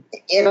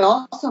it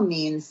also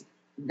means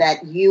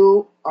that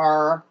you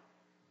are,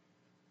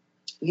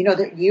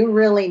 that you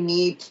really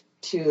need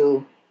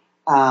to,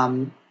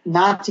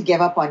 not to give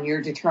up on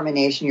your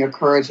determination, your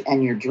courage,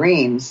 and your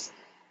dreams,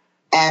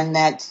 and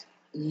that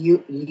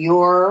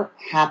your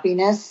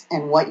happiness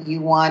and what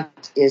you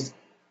want is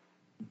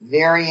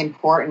very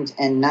important,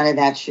 and none of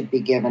that should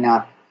be given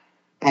up.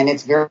 And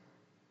it's very,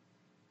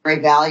 very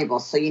valuable.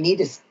 So you need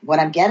to, what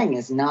I'm getting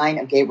is 9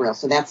 of Gabriel.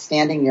 So that's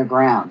standing your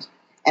ground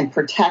and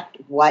protect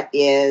what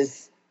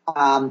is,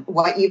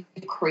 what you've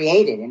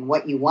created and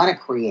what you want to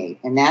create.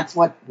 And that's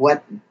what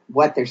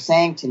they're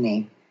saying to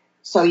me.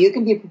 So you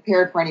can be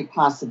prepared for any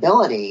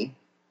possibility,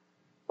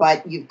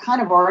 but you've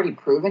kind of already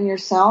proven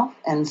yourself.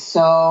 And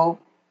so,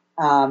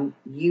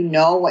 you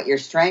know what your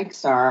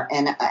strengths are.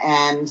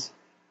 And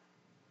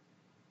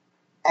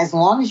as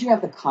long as you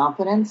have the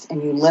confidence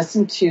and you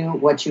listen to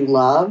what you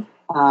love,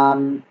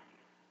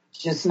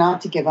 just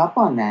not to give up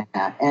on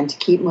that and to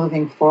keep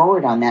moving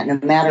forward on that, no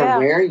matter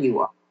where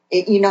you are.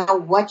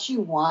 What you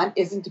want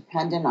isn't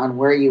dependent on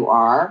where you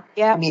are.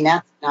 Yeah. I mean,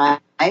 that's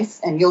nice,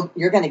 and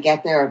you're going to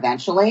get there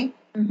eventually,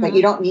 but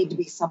you don't need to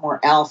be somewhere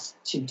else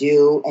to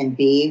do and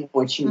be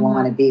what you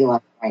want to be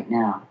like right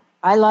now.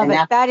 I love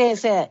it. That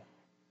is it.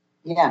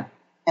 Yeah.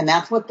 And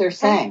that's what they're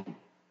saying.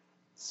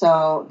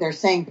 So they're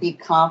saying be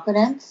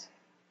confident.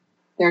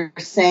 They're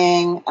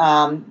saying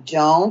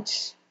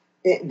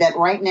that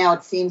right now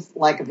it seems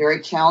like a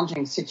very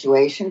challenging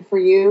situation for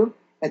you,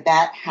 but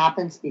that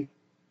happens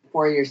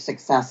before your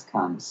success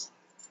comes.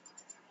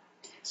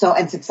 So,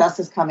 and success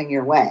is coming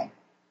your way.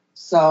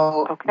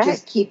 So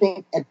just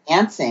keeping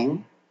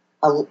advancing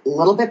a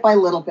little bit by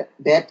little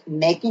bit,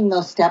 making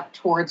those steps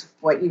towards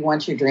what you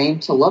want your dream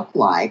to look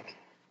like,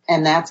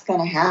 and that's going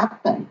to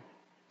happen.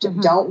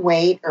 Don't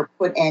wait or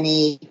put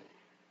any,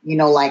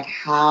 like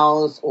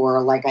house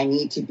or like I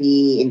need to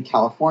be in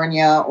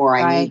California or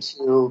I need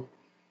to.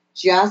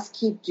 Just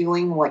keep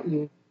doing what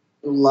you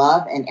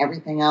love, and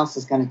everything else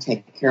is going to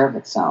take care of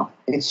itself.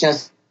 It's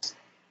just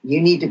you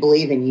need to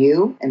believe in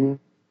you and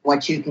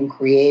what you can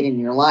create in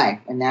your life,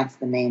 and that's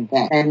the main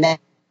thing. And then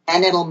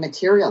it'll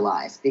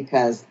materialize,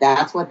 because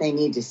that's what they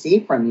need to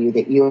see from you,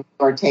 that you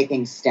are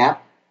taking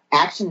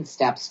action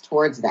steps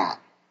towards that.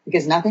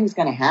 Because nothing's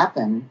going to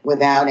happen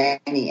without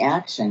any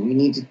action. You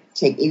need to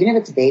take, even if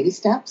it's baby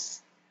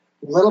steps,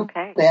 a little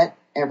bit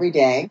every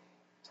day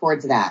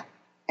towards that.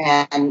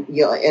 And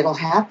it'll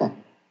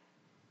happen.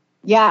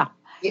 Yeah.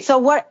 So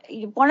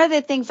one of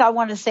the things I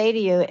want to say to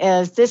you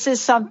is this is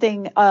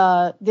something,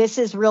 this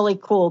is really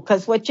cool,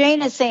 because what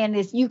Jane is saying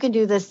is you can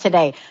do this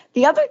today.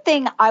 The other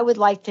thing I would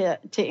like to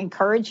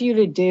encourage you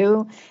to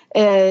do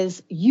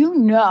is,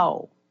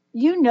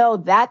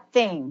 that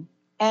thing,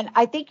 and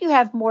I think you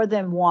have more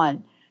than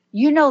one,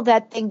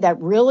 that thing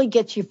that really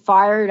gets you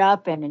fired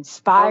up and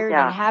inspired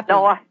and happy.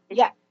 No,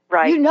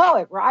 right. You know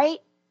it, right?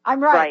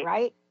 I'm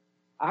right?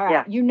 All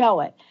right, you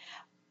know it.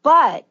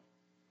 But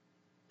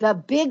the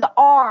big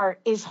R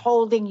is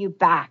holding you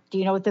back. Do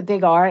you know what the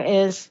big R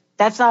is?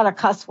 That's not a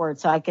cuss word,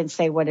 so I can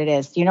say what it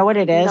is. Do you know what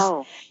it is?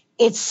 No.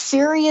 It's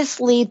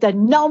seriously the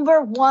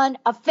number one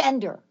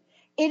offender.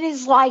 It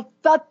is like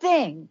the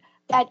thing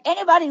that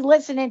anybody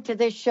listening to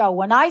this show,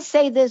 when I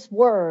say this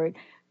word,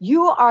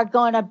 you are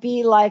going to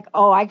be like,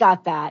 oh, I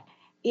got that.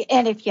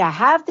 And if you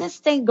have this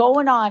thing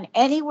going on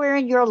anywhere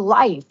in your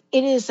life,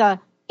 it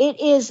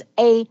is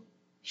a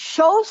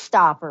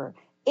showstopper.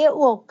 It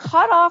will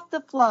cut off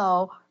the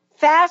flow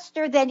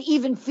faster than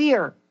even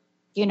fear.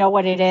 You know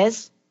what it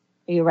is?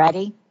 Are you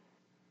ready?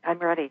 I'm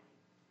ready.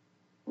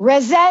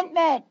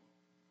 Resentment.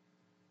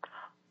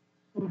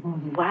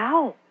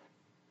 Wow.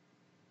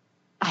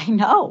 I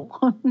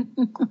know.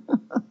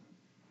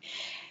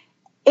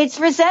 It's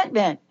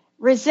resentment.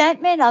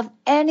 Resentment of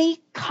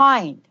any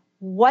kind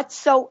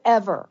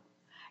whatsoever.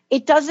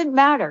 It doesn't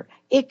matter.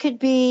 It could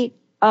be,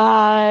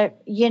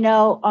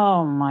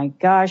 oh my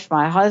gosh,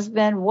 my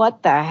husband,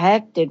 what the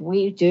heck did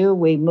we do?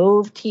 We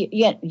moved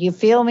here. You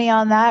feel me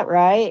on that,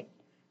 right?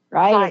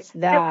 Right. It's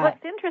that.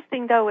 What's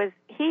interesting though is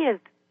he is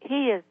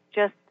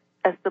just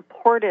as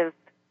supportive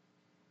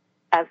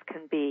as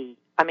can be.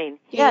 I mean,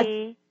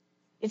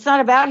 it's not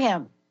about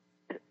him.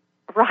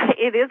 Right.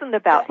 It isn't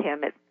about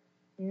him.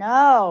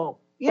 No.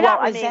 You're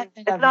not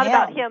resentment it's not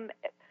about him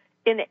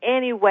in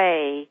any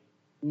way.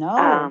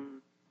 No.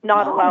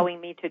 Not allowing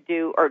me to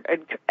do, or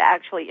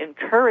actually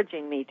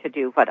encouraging me to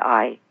do what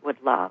I would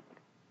love.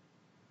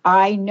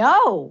 I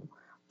know,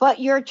 but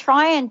you're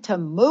trying to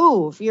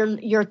move.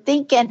 You're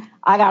thinking,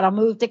 I got to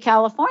move to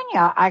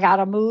California. I got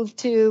to move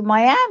to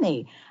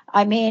Miami.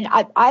 I mean,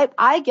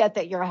 I get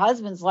that your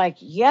husband's like,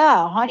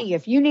 yeah, honey,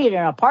 if you need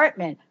an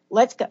apartment,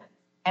 Let's go.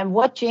 And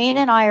what Jane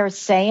and I are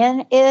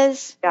saying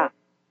is,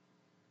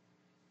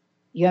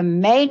 you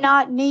may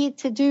not need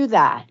to do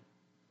that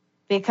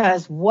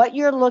because what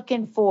you're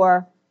looking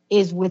for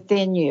is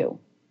within you.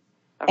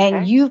 Okay.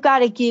 And you've got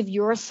to give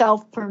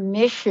yourself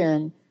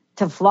permission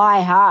to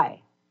fly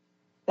high.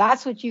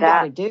 That's what you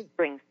got to do. That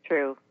rings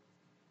true.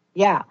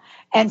 Yeah.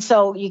 And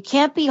so you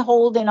can't be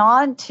holding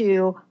on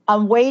to,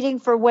 I'm waiting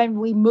for when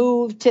we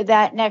move to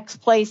that next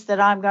place that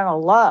I'm going to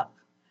love.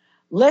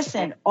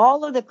 Listen,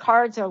 all of the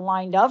cards are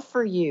lined up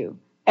for you.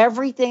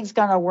 Everything's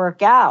going to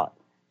work out.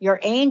 Your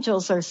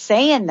angels are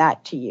saying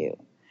that to you.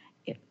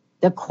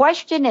 The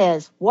question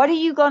is, what are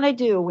you going to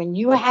do when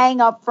you hang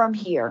up from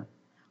here?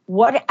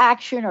 What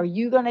action are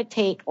you going to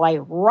take, like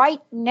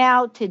right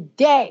now,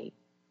 today,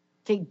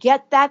 to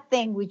get that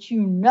thing which you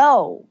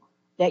know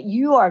that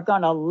you are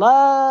going to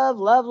love,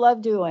 love,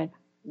 love doing?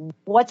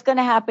 What's going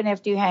to happen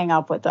after you hang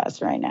up with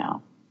us right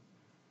now?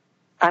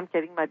 I'm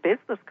getting my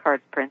business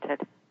cards printed.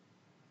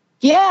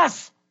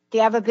 Yes. Do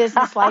you have a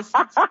business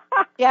license? Do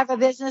you have a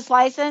business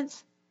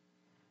license?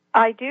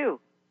 I do.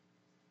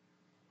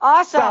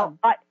 Awesome.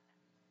 Well,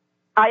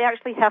 I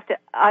actually have to.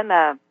 I'm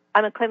a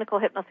clinical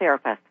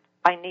hypnotherapist.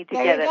 I need to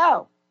get it. There you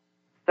go.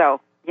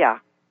 So, yeah.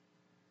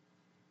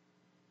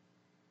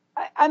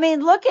 I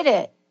mean, look at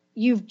it.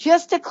 You've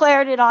just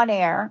declared it on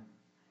air.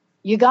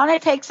 You're going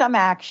to take some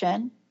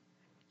action.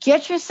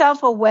 Get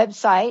yourself a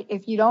website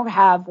if you don't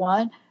have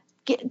one.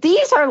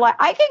 These are like,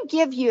 I can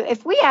give you,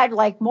 if we had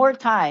like more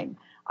time,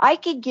 I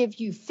could give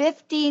you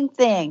 15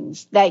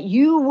 things that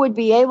you would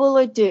be able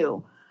to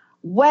do.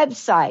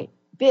 Website,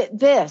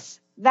 this,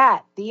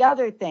 that, the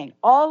other thing,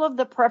 all of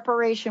the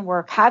preparation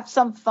work, have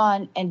some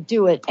fun and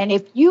do it. And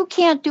if you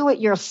can't do it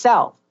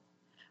yourself,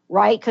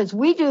 right? Because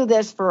we do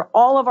this for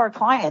all of our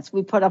clients.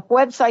 We put up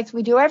websites,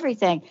 we do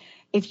everything.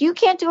 If you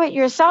can't do it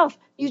yourself,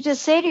 you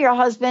just say to your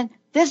husband,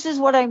 this is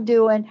what I'm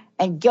doing,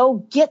 and go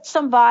get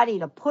somebody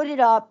to put it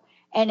up.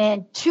 And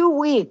in 2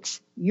 weeks,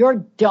 you're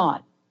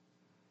done.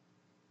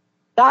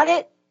 Got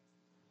it?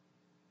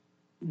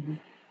 Mm-hmm.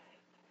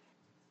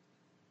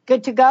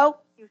 Good to go?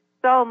 Thank you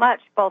so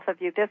much, both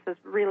of you. This is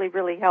really,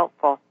 really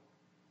helpful.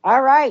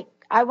 All right.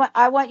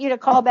 I want you to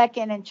call back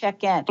in and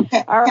check in.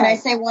 Okay. All right. Can I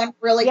say one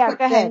really quick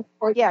thing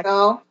before you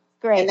go?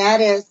 Great. And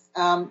that is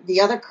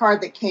the other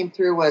card that came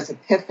through was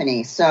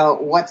Epiphany. So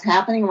what's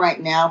happening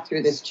right now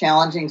through this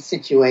challenging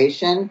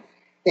situation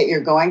that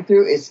you're going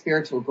through is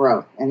spiritual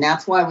growth. And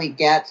that's why we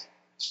get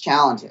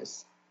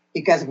challenges.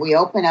 Because if we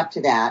open up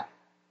to that,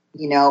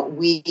 you know,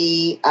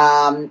 we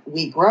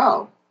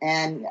grow.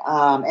 And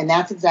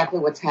that's exactly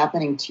what's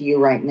happening to you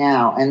right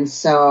now. And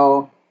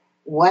so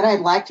what I'd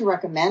like to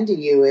recommend to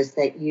you is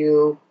that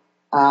you,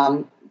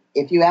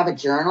 if you have a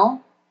journal,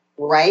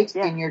 write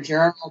in your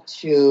journal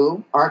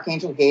to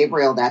Archangel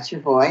Gabriel, that's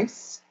your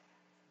voice,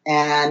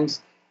 and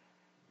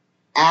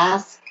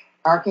ask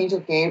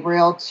Archangel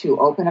Gabriel to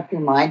open up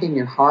your mind and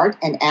your heart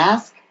and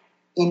ask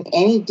in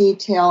any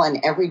detail and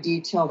every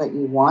detail that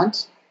you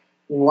want,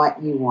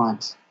 what you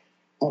want.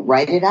 And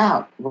write it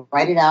out.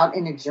 Write it out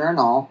in a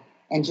journal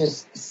and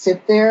just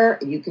sit there.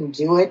 You can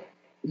do it,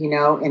 you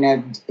know,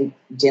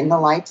 dim the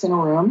lights in a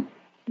room,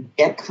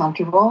 get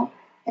comfortable,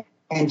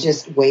 and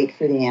just wait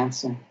for the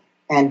answer.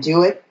 And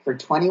do it for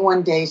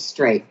 21 days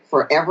straight.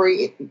 For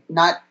every,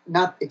 not,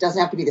 it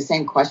doesn't have to be the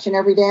same question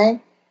every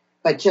day,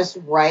 but just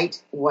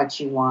write what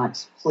you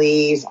want.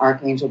 Please,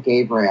 Archangel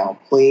Gabriel,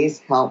 please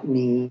help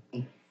me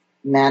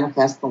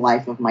manifest the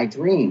life of my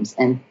dreams.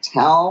 And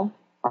tell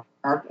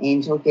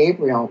Archangel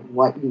Gabriel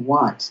what you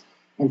want.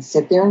 And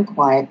sit there in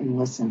quiet and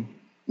listen.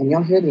 And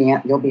you'll hear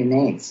you'll be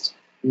amazed.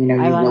 You know,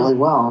 you really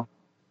will.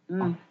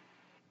 Mm.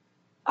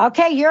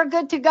 Okay, you're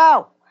good to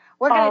go.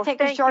 We're going to take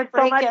a short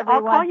break, everyone.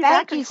 I'll call you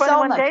back in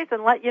 21 days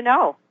and let you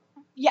know.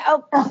 Yeah,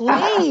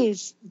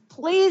 please.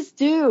 Please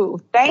do.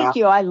 Thank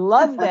you. I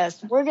love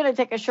this. We're going to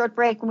take a short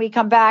break. When we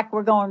come back,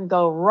 we're going to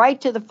go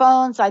right to the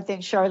phones. I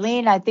think,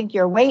 Charlene, I think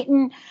you're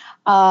waiting.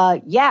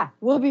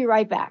 We'll be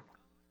right back.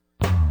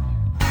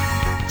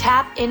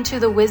 Tap into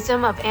the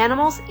wisdom of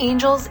animals,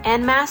 angels,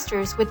 and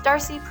masters with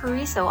Darcy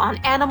Pariso on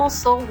Animal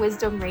Soul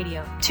Wisdom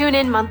Radio. Tune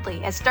in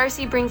monthly as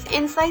Darcy brings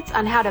insights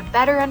on how to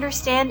better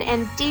understand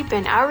and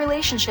deepen our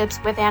relationships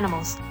with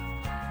animals.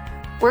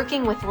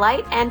 Working with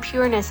light and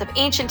pureness of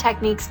ancient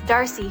techniques,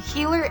 Darcy,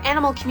 healer,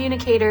 animal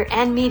communicator,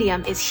 and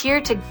medium, is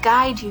here to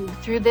guide you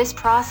through this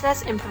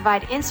process and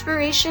provide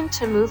inspiration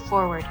to move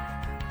forward.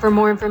 For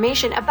more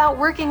information about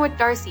working with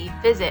Darcy,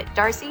 visit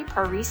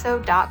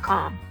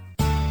darcypariso.com.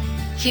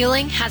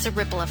 Healing has a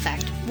ripple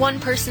effect. One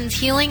person's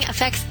healing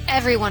affects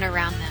everyone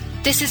around them.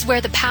 This is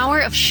where the power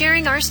of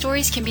sharing our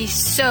stories can be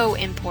so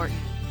important.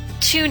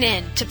 Tune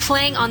in to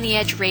Playing on the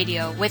Edge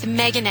Radio with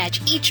Megan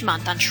Edge each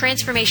month on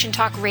Transformation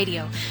Talk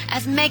Radio,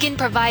 as Megan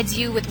provides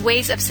you with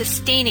ways of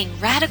sustaining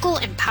radical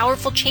and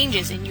powerful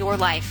changes in your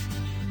life.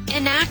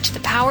 Enact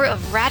the power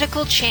of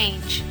radical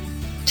change.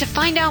 To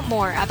find out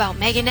more about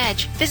Megan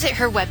Edge, visit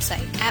her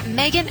website at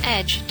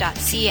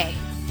meganedge.ca.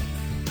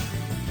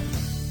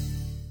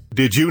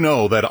 Did you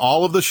know that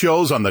all of the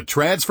shows on the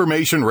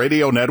Transformation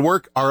Radio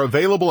Network are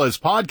available as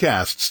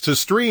podcasts to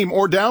stream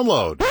or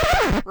download?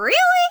 Really?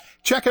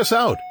 Check us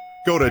out.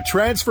 Go to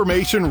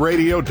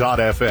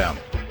transformationradio.fm.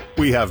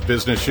 We have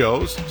business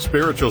shows,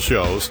 spiritual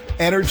shows,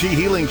 energy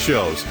healing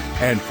shows,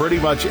 and pretty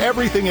much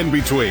everything in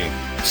between.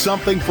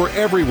 Something for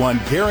everyone,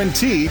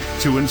 guaranteed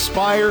to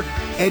inspire,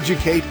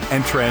 educate,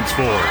 and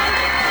transform.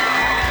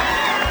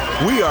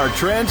 We are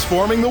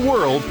transforming the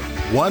world,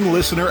 one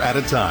listener at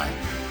a time.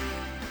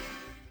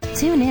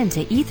 Tune in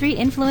to E3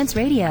 Influence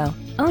Radio.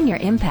 Own your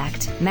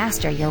impact.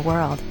 Master your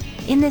world.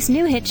 In this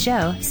new hit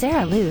show,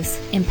 Sarah Luce,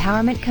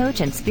 empowerment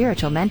coach and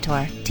spiritual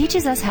mentor,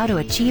 teaches us how to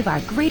achieve our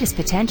greatest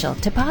potential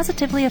to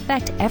positively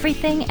affect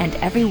everything and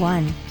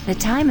everyone. The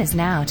time is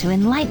now to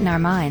enlighten our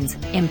minds,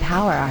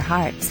 empower our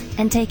hearts,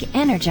 and take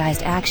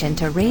energized action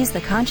to raise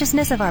the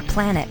consciousness of our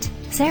planet.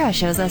 Sarah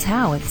shows us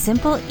how with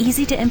simple,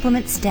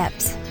 easy-to-implement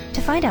steps.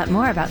 To find out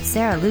more about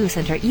Sarah Luce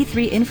and her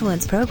E3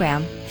 Influence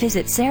program,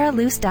 visit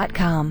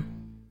sarahluce.com.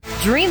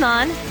 Dream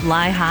on,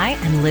 fly high,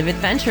 and live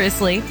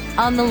adventurously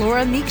on The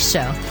Laura Meeks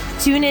Show.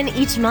 Tune in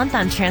each month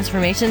on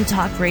Transformation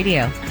Talk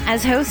Radio.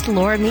 As host,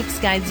 Laura Meeks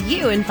guides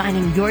you in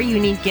finding your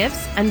unique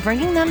gifts and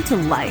bringing them to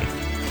life.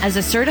 As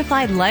a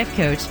certified life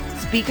coach,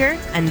 speaker,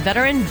 and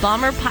veteran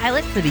bomber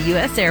pilot for the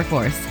U.S. Air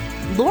Force,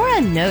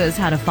 Laura knows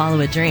how to follow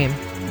a dream.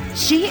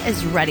 She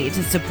is ready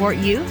to support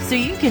you so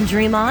you can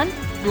dream on,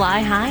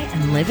 fly high,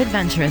 and live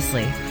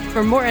adventurously.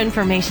 For more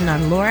information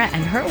on Laura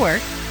and her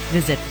work,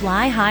 visit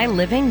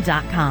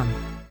flyhighliving.com.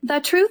 The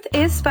Truth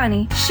is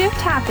Funny. Shift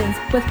Happens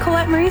with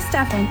Colette Marie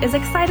Steffen is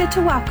excited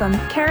to welcome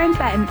Karen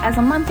Benton as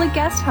a monthly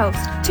guest host.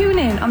 Tune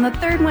in on the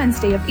third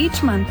Wednesday of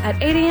each month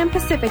at 8 a.m.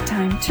 Pacific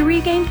Time to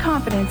regain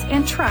confidence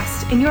and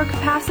trust in your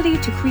capacity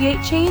to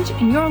create change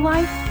in your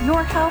life,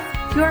 your health,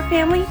 your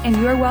family, and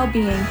your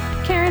well-being.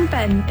 Karen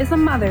Benton is a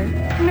mother,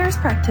 nurse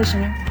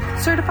practitioner,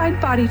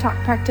 certified body talk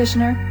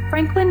practitioner,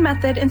 Franklin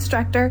Method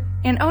instructor,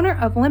 and owner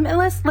of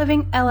Limitless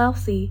Living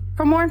LLC.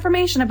 For more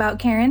information about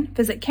Karen,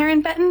 visit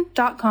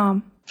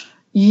KarenBenton.com.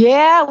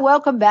 Yeah,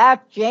 welcome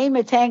back. Jane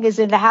Matanga is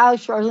in the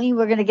house. Charlene,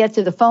 we're going to get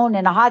to the phone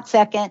in a hot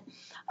second.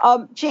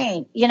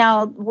 Jane,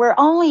 we're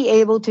only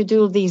able to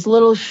do these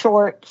little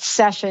short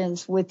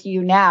sessions with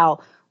you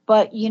now,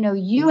 but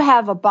you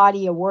have a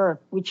body of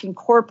work which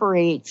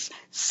incorporates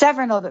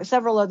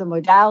several other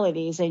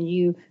modalities, and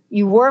you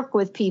work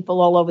with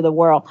people all over the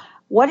world.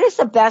 What is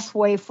the best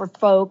way for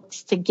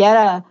folks to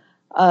get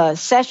a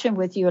session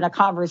with you and a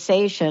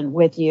conversation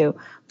with you?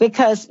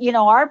 Because,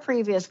 our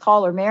previous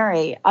caller,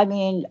 Mary,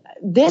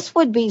 this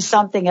would be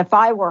something, if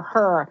I were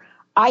her,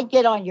 I'd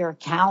get on your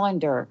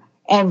calendar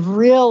and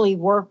really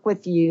work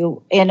with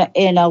you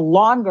in a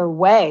longer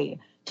way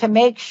to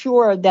make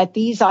sure that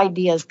these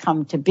ideas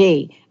come to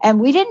be. And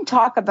we didn't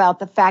talk about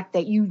the fact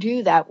that you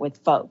do that with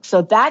folks.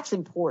 So that's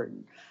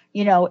important.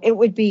 It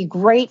would be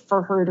great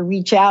for her to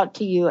reach out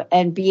to you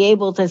and be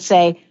able to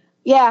say,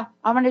 yeah,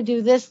 I'm going to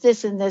do this,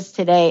 this, and this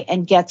today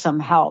and get some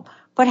help.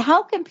 But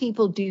how can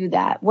people do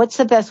that? What's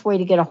the best way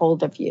to get a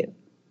hold of you?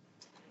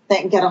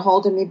 They can get a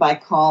hold of me by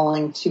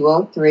calling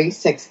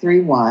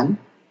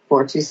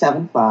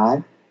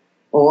 203-631-4275,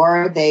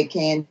 or they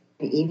can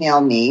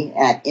email me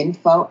at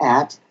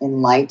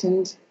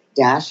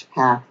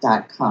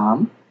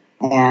info@enlightened-path.com,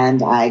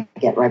 and I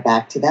get right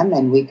back to them,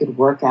 and we could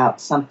work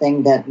out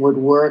something that would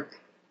work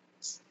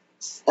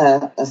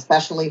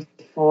especially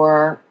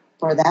for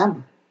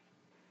them.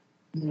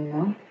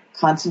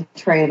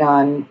 Concentrate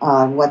on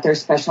what their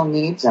special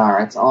needs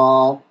are. It's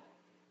all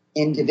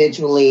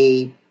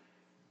individually,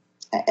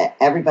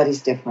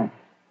 everybody's different.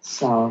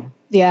 So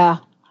yeah.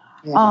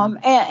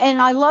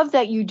 And I love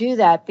that you do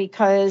that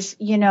because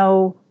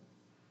a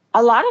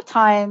lot of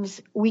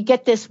times we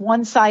get this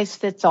one size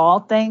fits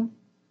all thing,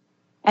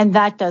 and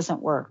that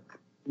doesn't work,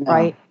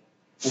 right?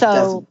 So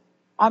doesn't.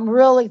 I'm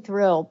really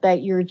thrilled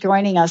that you're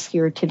joining us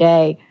here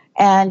today.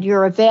 And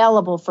you're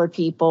available for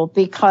people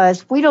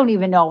because we don't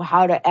even know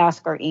how to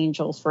ask our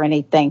angels for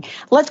anything.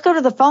 Let's go to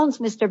the phones,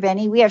 Mr.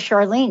 Benny. We have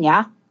Charlene,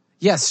 yeah?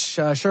 Yes,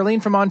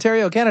 Charlene from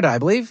Ontario, Canada, I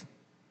believe.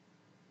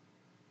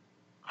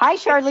 Hi,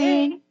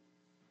 Charlene.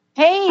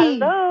 Hey.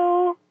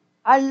 Hello.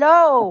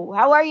 Hello.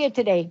 How are you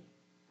today?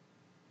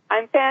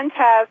 I'm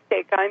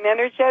fantastic. I'm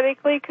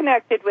energetically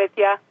connected with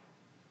you.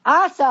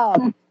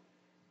 Awesome.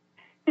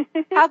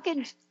 How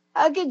can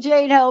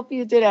Jane help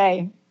you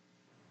today?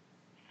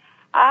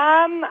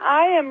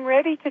 I am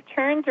ready to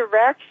turn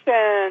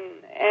direction,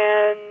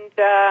 and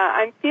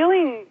I'm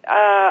feeling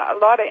a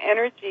lot of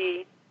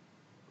energy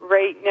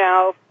right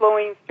now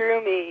flowing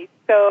through me.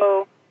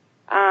 So,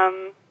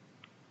 and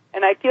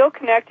I feel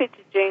connected to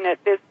Jane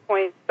at this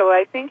point, so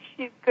I think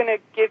she's going to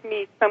give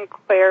me some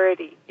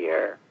clarity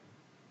here.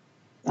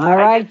 All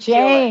right,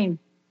 Jane.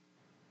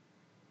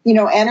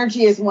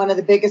 Energy is one of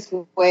the biggest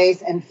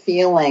ways and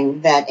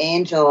feeling that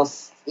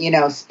angels,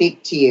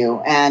 speak to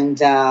you. And,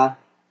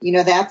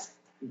 that's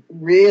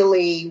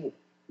really,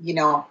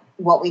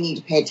 what we need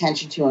to pay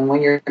attention to. And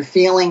when you're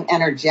feeling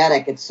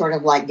energetic, it's sort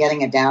of like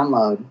getting a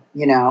download,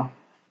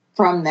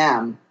 from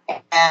them.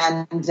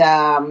 And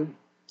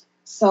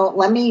So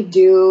let me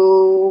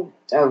do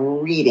a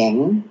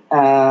reading,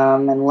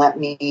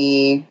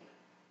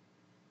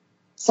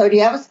 So do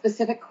you have a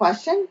specific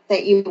question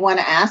that you want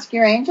to ask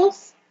your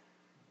angels?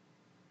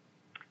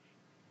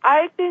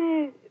 I've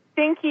been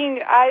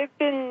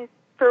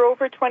for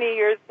over 20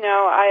 years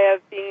now, I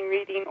have been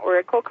reading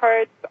oracle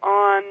cards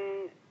on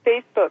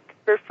Facebook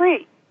for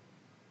free.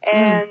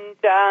 And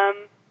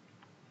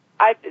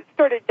I've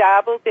sort of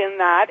dabbled in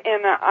that,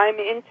 and I'm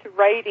into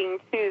writing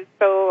too,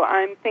 so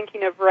I'm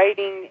thinking of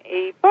writing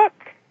a book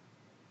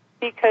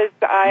because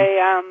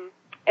I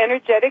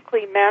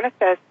energetically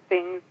manifest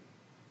things,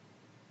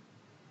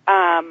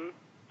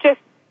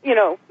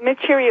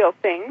 material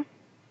things,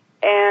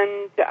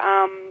 and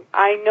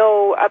I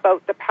know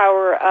about the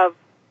power of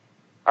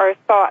our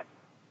thoughts,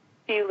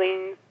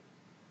 feelings,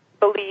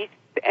 beliefs,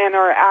 and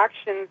our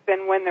actions,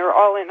 and when they're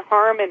all in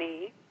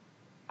harmony,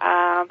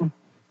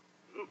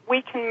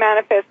 we can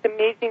manifest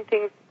amazing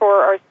things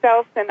for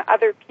ourselves and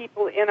other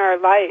people in our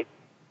life.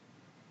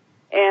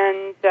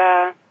 And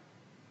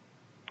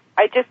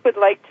I just would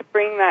like to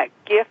bring that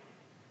gift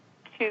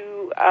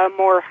to a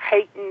more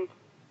heightened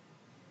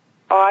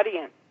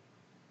audience,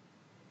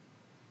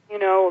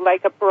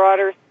 like a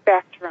broader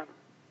spectrum.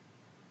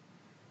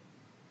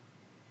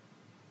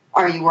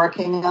 Are you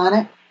working on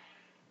it?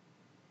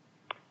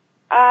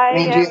 I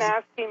am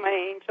asking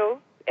my angels,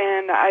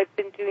 and I've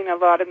been doing a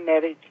lot of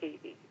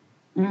meditating.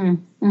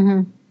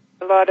 Mm-hmm.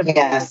 A lot of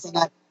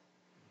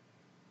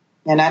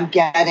and I'm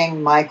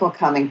getting Michael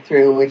coming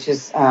through, which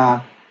is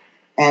and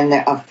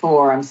a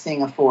 4. I'm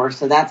seeing a 4,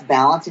 so that's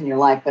balance in your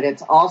life. But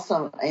it's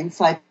also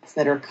insights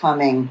that are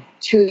coming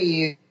to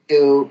you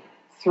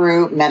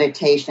through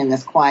meditation,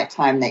 this quiet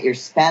time that you're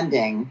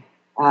spending,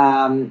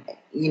 kind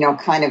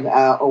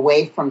of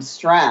away from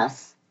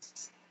stress,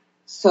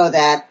 so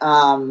that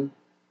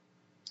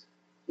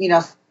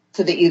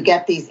so that you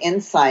get these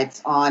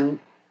insights on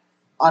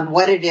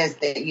what it is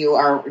that you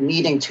are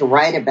needing to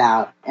write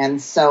about.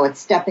 And so it's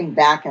stepping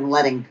back and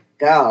letting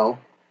go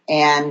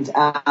and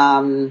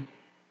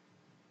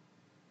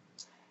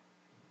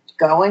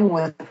going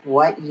with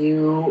what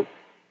you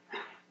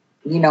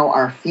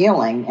are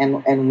feeling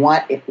and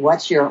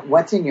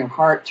what's in your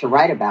heart to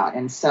write about.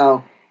 And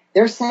so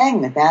they're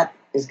saying that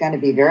is going to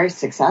be very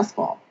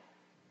successful,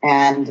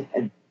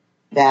 and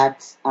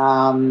that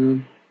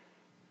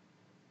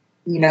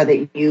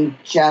that you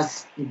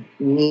just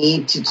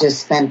need to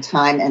just spend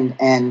time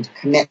and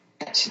commit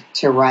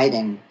to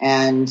writing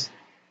and,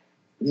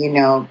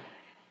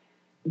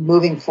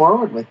 moving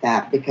forward with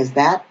that, because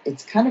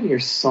it's kind of your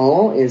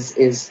soul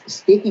is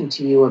speaking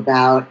to you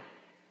about,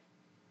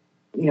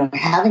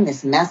 having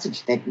this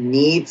message that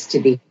needs to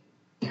be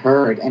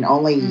heard, and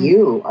only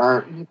you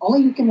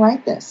can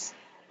write this.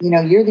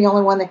 You're the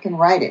only one that can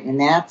write it. And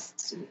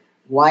that's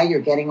why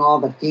you're getting all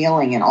the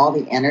feeling and all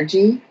the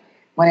energy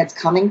when it's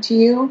coming to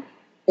you.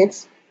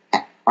 It's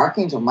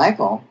Archangel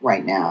Michael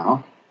right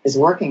now is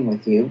working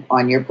with you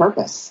on your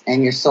purpose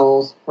and your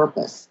soul's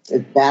purpose.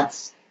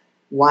 That's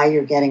why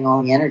you're getting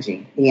all the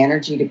energy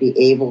to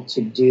be able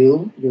to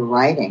do your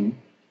writing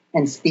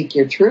and speak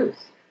your truth.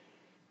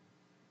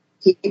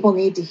 People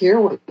need to hear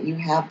what you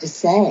have to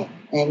say,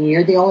 and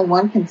you're the only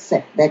one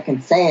that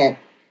can say it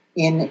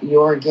in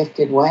your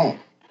gifted way.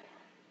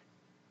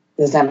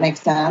 Does that make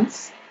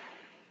sense?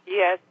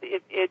 Yes,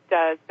 it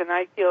does. And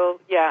I feel,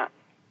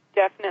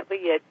 definitely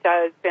it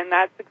does. And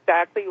that's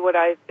exactly what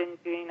I've been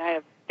doing. I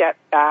have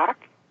stepped back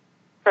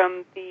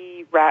from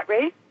the rat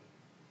race,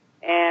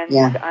 and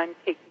I'm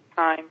taking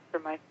time for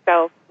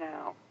myself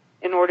now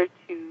in order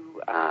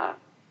to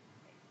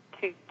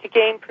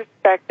gain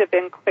perspective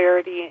and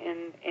clarity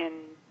in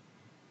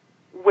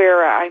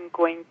where I'm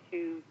going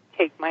to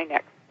take my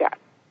next step.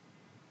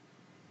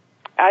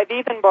 I've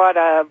even bought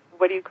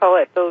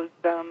those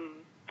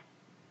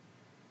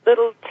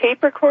little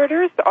tape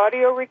recorders,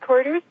 audio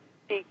recorders,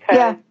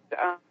 because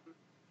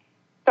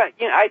but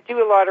I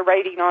do a lot of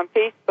writing on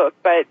Facebook,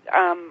 but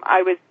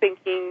I was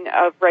thinking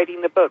of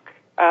writing the book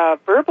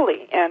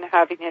verbally and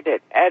having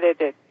it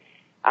edited.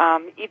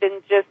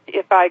 Even just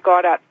if I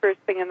got up first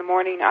thing in the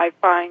morning, I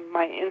find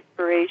my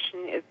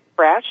inspiration is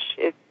fresh.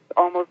 It's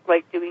almost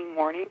like doing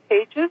morning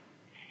pages,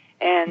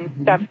 and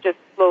stuff just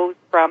flows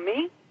from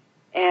me.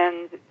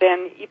 And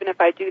then even if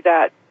I do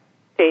that,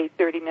 say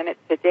 30 minutes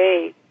a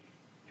day,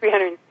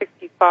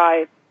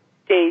 365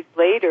 days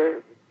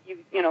later,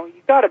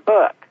 you've got a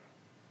book.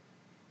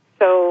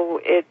 So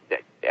to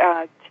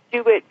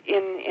do it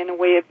in a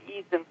way of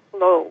ease and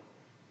flow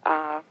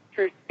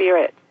through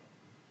spirit.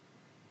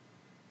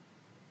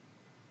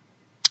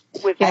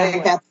 I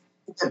think that's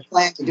a good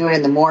plan to do it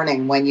in the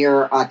morning when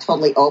you're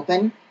totally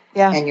open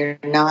and you're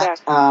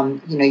not,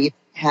 you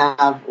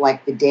have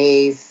like the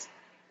day's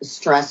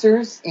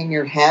stressors in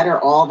your head or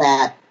all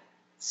that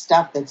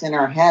stuff that's in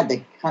our head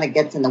that kind of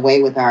gets in the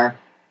way with our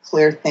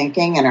clear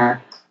thinking and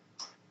our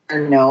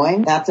clear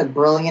knowing. That's a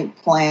brilliant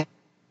plan.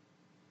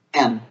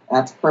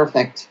 That's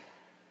perfect.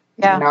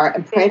 Yeah.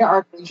 And pray to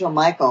Archangel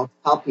Michael to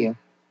help you.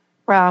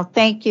 Wow,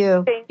 thank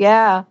you. Thank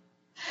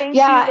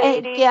you,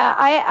 lady.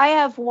 I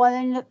have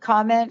one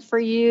comment for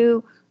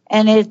you,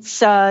 And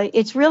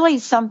it's really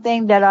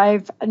something that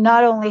I've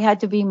not only had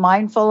to be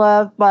mindful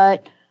of,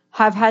 but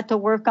have had to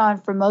work on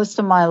for most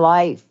of my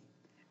life.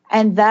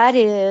 And that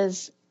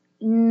is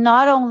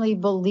not only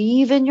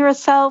believe in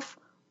yourself,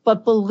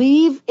 but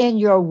believe in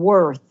your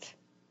worth.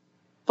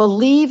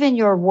 Believe in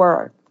your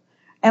worth.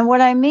 And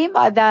what I mean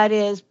by that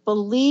is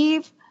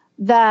believe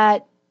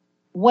that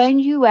when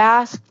you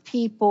ask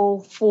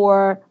people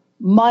for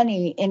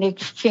money in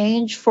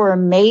exchange for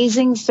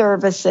amazing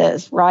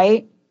services,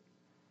 right?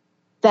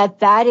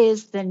 That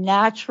is the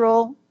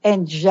natural,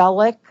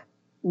 angelic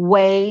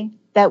way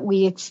that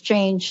we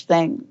exchange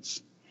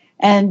things.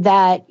 And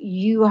that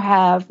you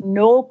have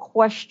no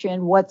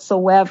question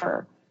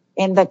whatsoever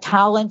in the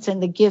talents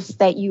and the gifts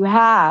that you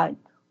had,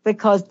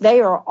 because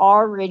they are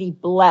already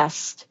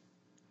blessed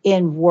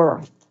in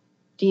worth.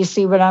 Do you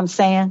see what I'm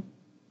saying?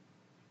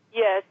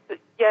 Yes,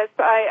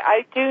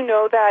 I do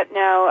know that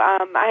now.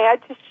 I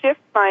had to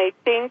shift my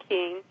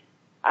thinking,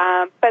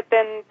 but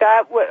then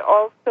that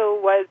also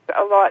was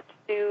a lot to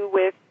do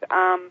with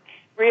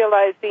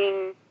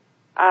realizing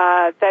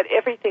that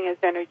everything is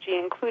energy,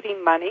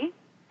 including money.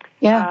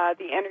 Yeah.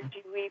 The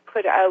energy we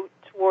put out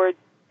towards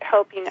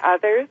helping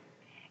others,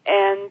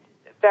 and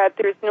that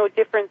there's no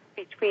difference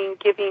between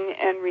giving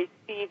and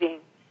receiving.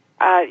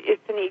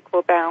 It's an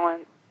equal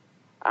balance.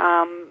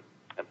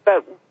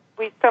 But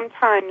we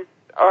sometimes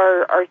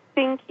are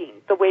thinking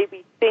the way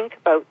we think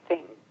about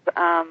things,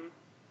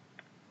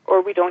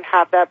 or we don't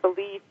have that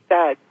belief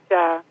that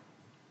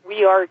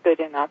we are good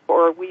enough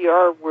or we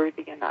are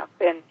worthy enough.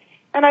 And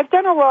I've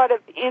done a lot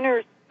of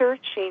inner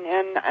searching,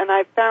 and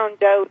I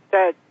found out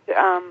that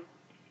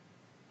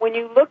when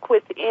you look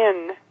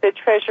within, the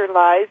treasure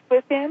lies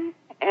within,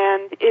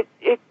 and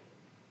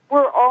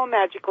we're all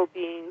magical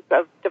beings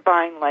of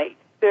divine light.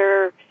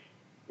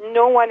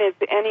 No one is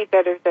any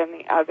better than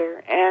the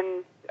other,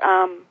 and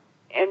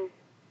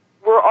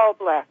we're all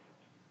blessed.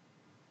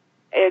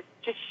 It's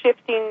just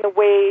shifting the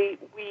way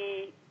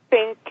we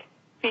think,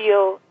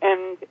 feel,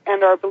 and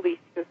our belief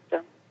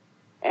system,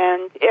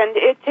 and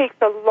it takes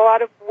a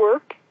lot of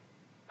work,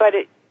 but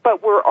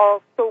we're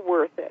all so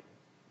worth it.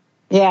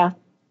 Yeah.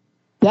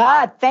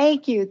 God,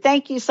 thank you.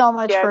 Thank you so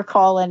much for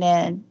calling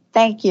in.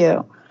 Thank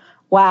you.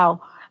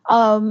 Wow.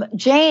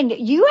 Jane,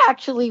 you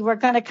actually were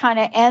going to kind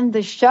of end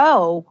the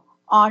show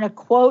on a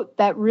quote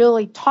that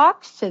really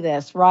talks to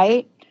this,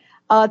 right?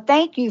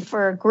 Thank you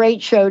for a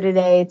great show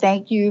today.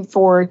 Thank you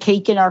for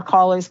taking our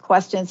callers'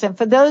 questions. And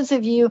for those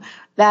of you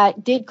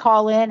that did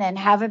call in and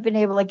haven't been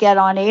able to get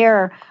on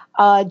air,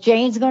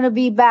 Jane's going to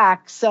be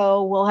back,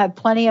 so we'll have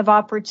plenty of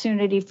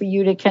opportunity for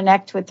you to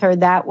connect with her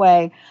that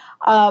way.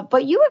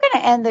 But you were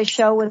going to end the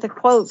show with a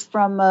quote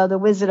from The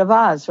Wizard of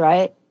Oz,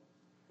 right?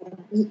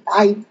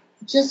 I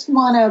just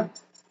want to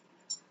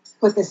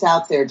put this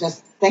out there.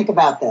 Just think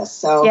about this.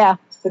 So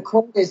the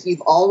quote is,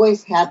 "You've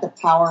always had the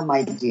power,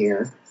 my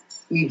dear.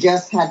 You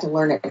just had to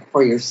learn it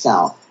for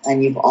yourself.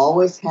 And you've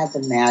always had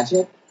the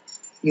magic.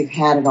 You've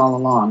had it all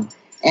along."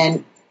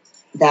 And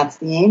that's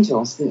the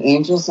angels. The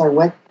angels are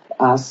with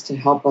us to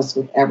help us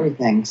with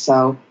everything.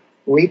 So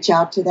reach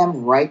out to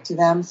them, write to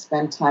them,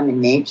 spend time in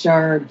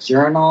nature,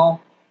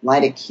 journal,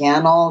 light a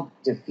candle,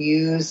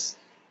 diffuse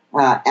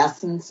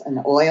essence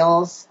and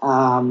oils.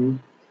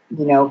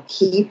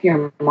 Keep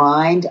your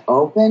mind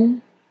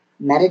open,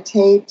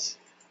 meditate,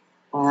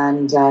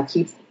 and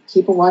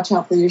keep a watch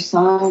out for your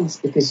signs,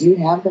 because you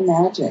have the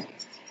magic,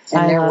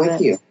 and they're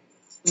with you.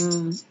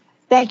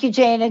 Thank you,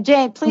 Jane. And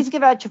Jane, please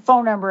give out your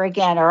phone number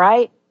again, all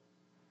right?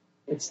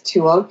 It's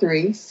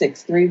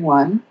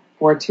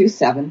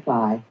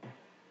 203-631-4275.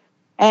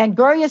 And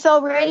Grow Your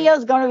Soul Radio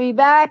is going to be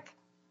back.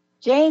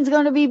 Jane's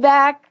going to be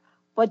back.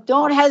 But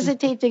don't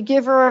hesitate to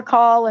give her a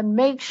call and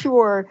make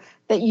sure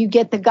that you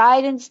get the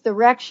guidance,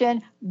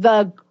 direction,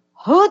 the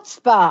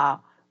chutzpah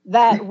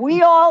that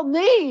we all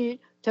need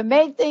to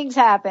make things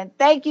happen.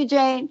 Thank you,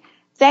 Jane.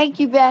 Thank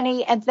you,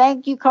 Benny. And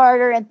thank you,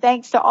 Carter. And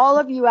thanks to all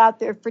of you out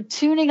there for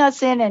tuning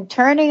us in and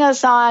turning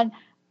us on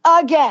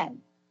again.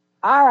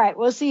 All right.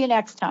 We'll see you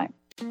next time.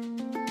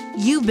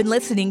 You've been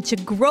listening to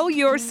Grow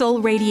Your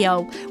Soul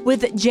Radio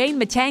with Jane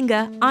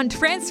Matanga on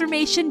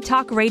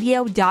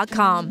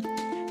TransformationTalkRadio.com.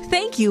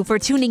 Thank you for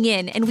tuning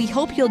in, and we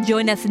hope you'll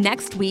join us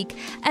next week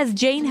as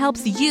Jane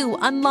helps you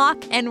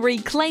unlock and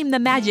reclaim the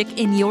magic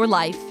in your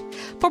life.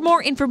 For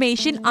more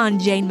information on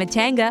Jane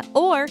Matanga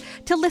or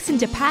to listen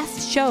to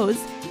past shows,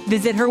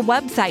 visit her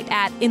website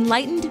at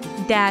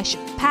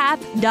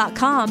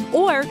enlightened-path.com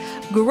or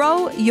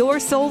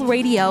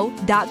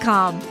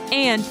growyoursoulradio.com.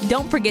 And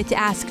don't forget to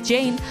ask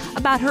Jane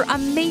about her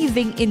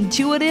amazing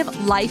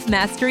intuitive life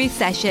mastery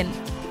session.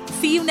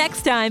 See you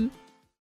next time.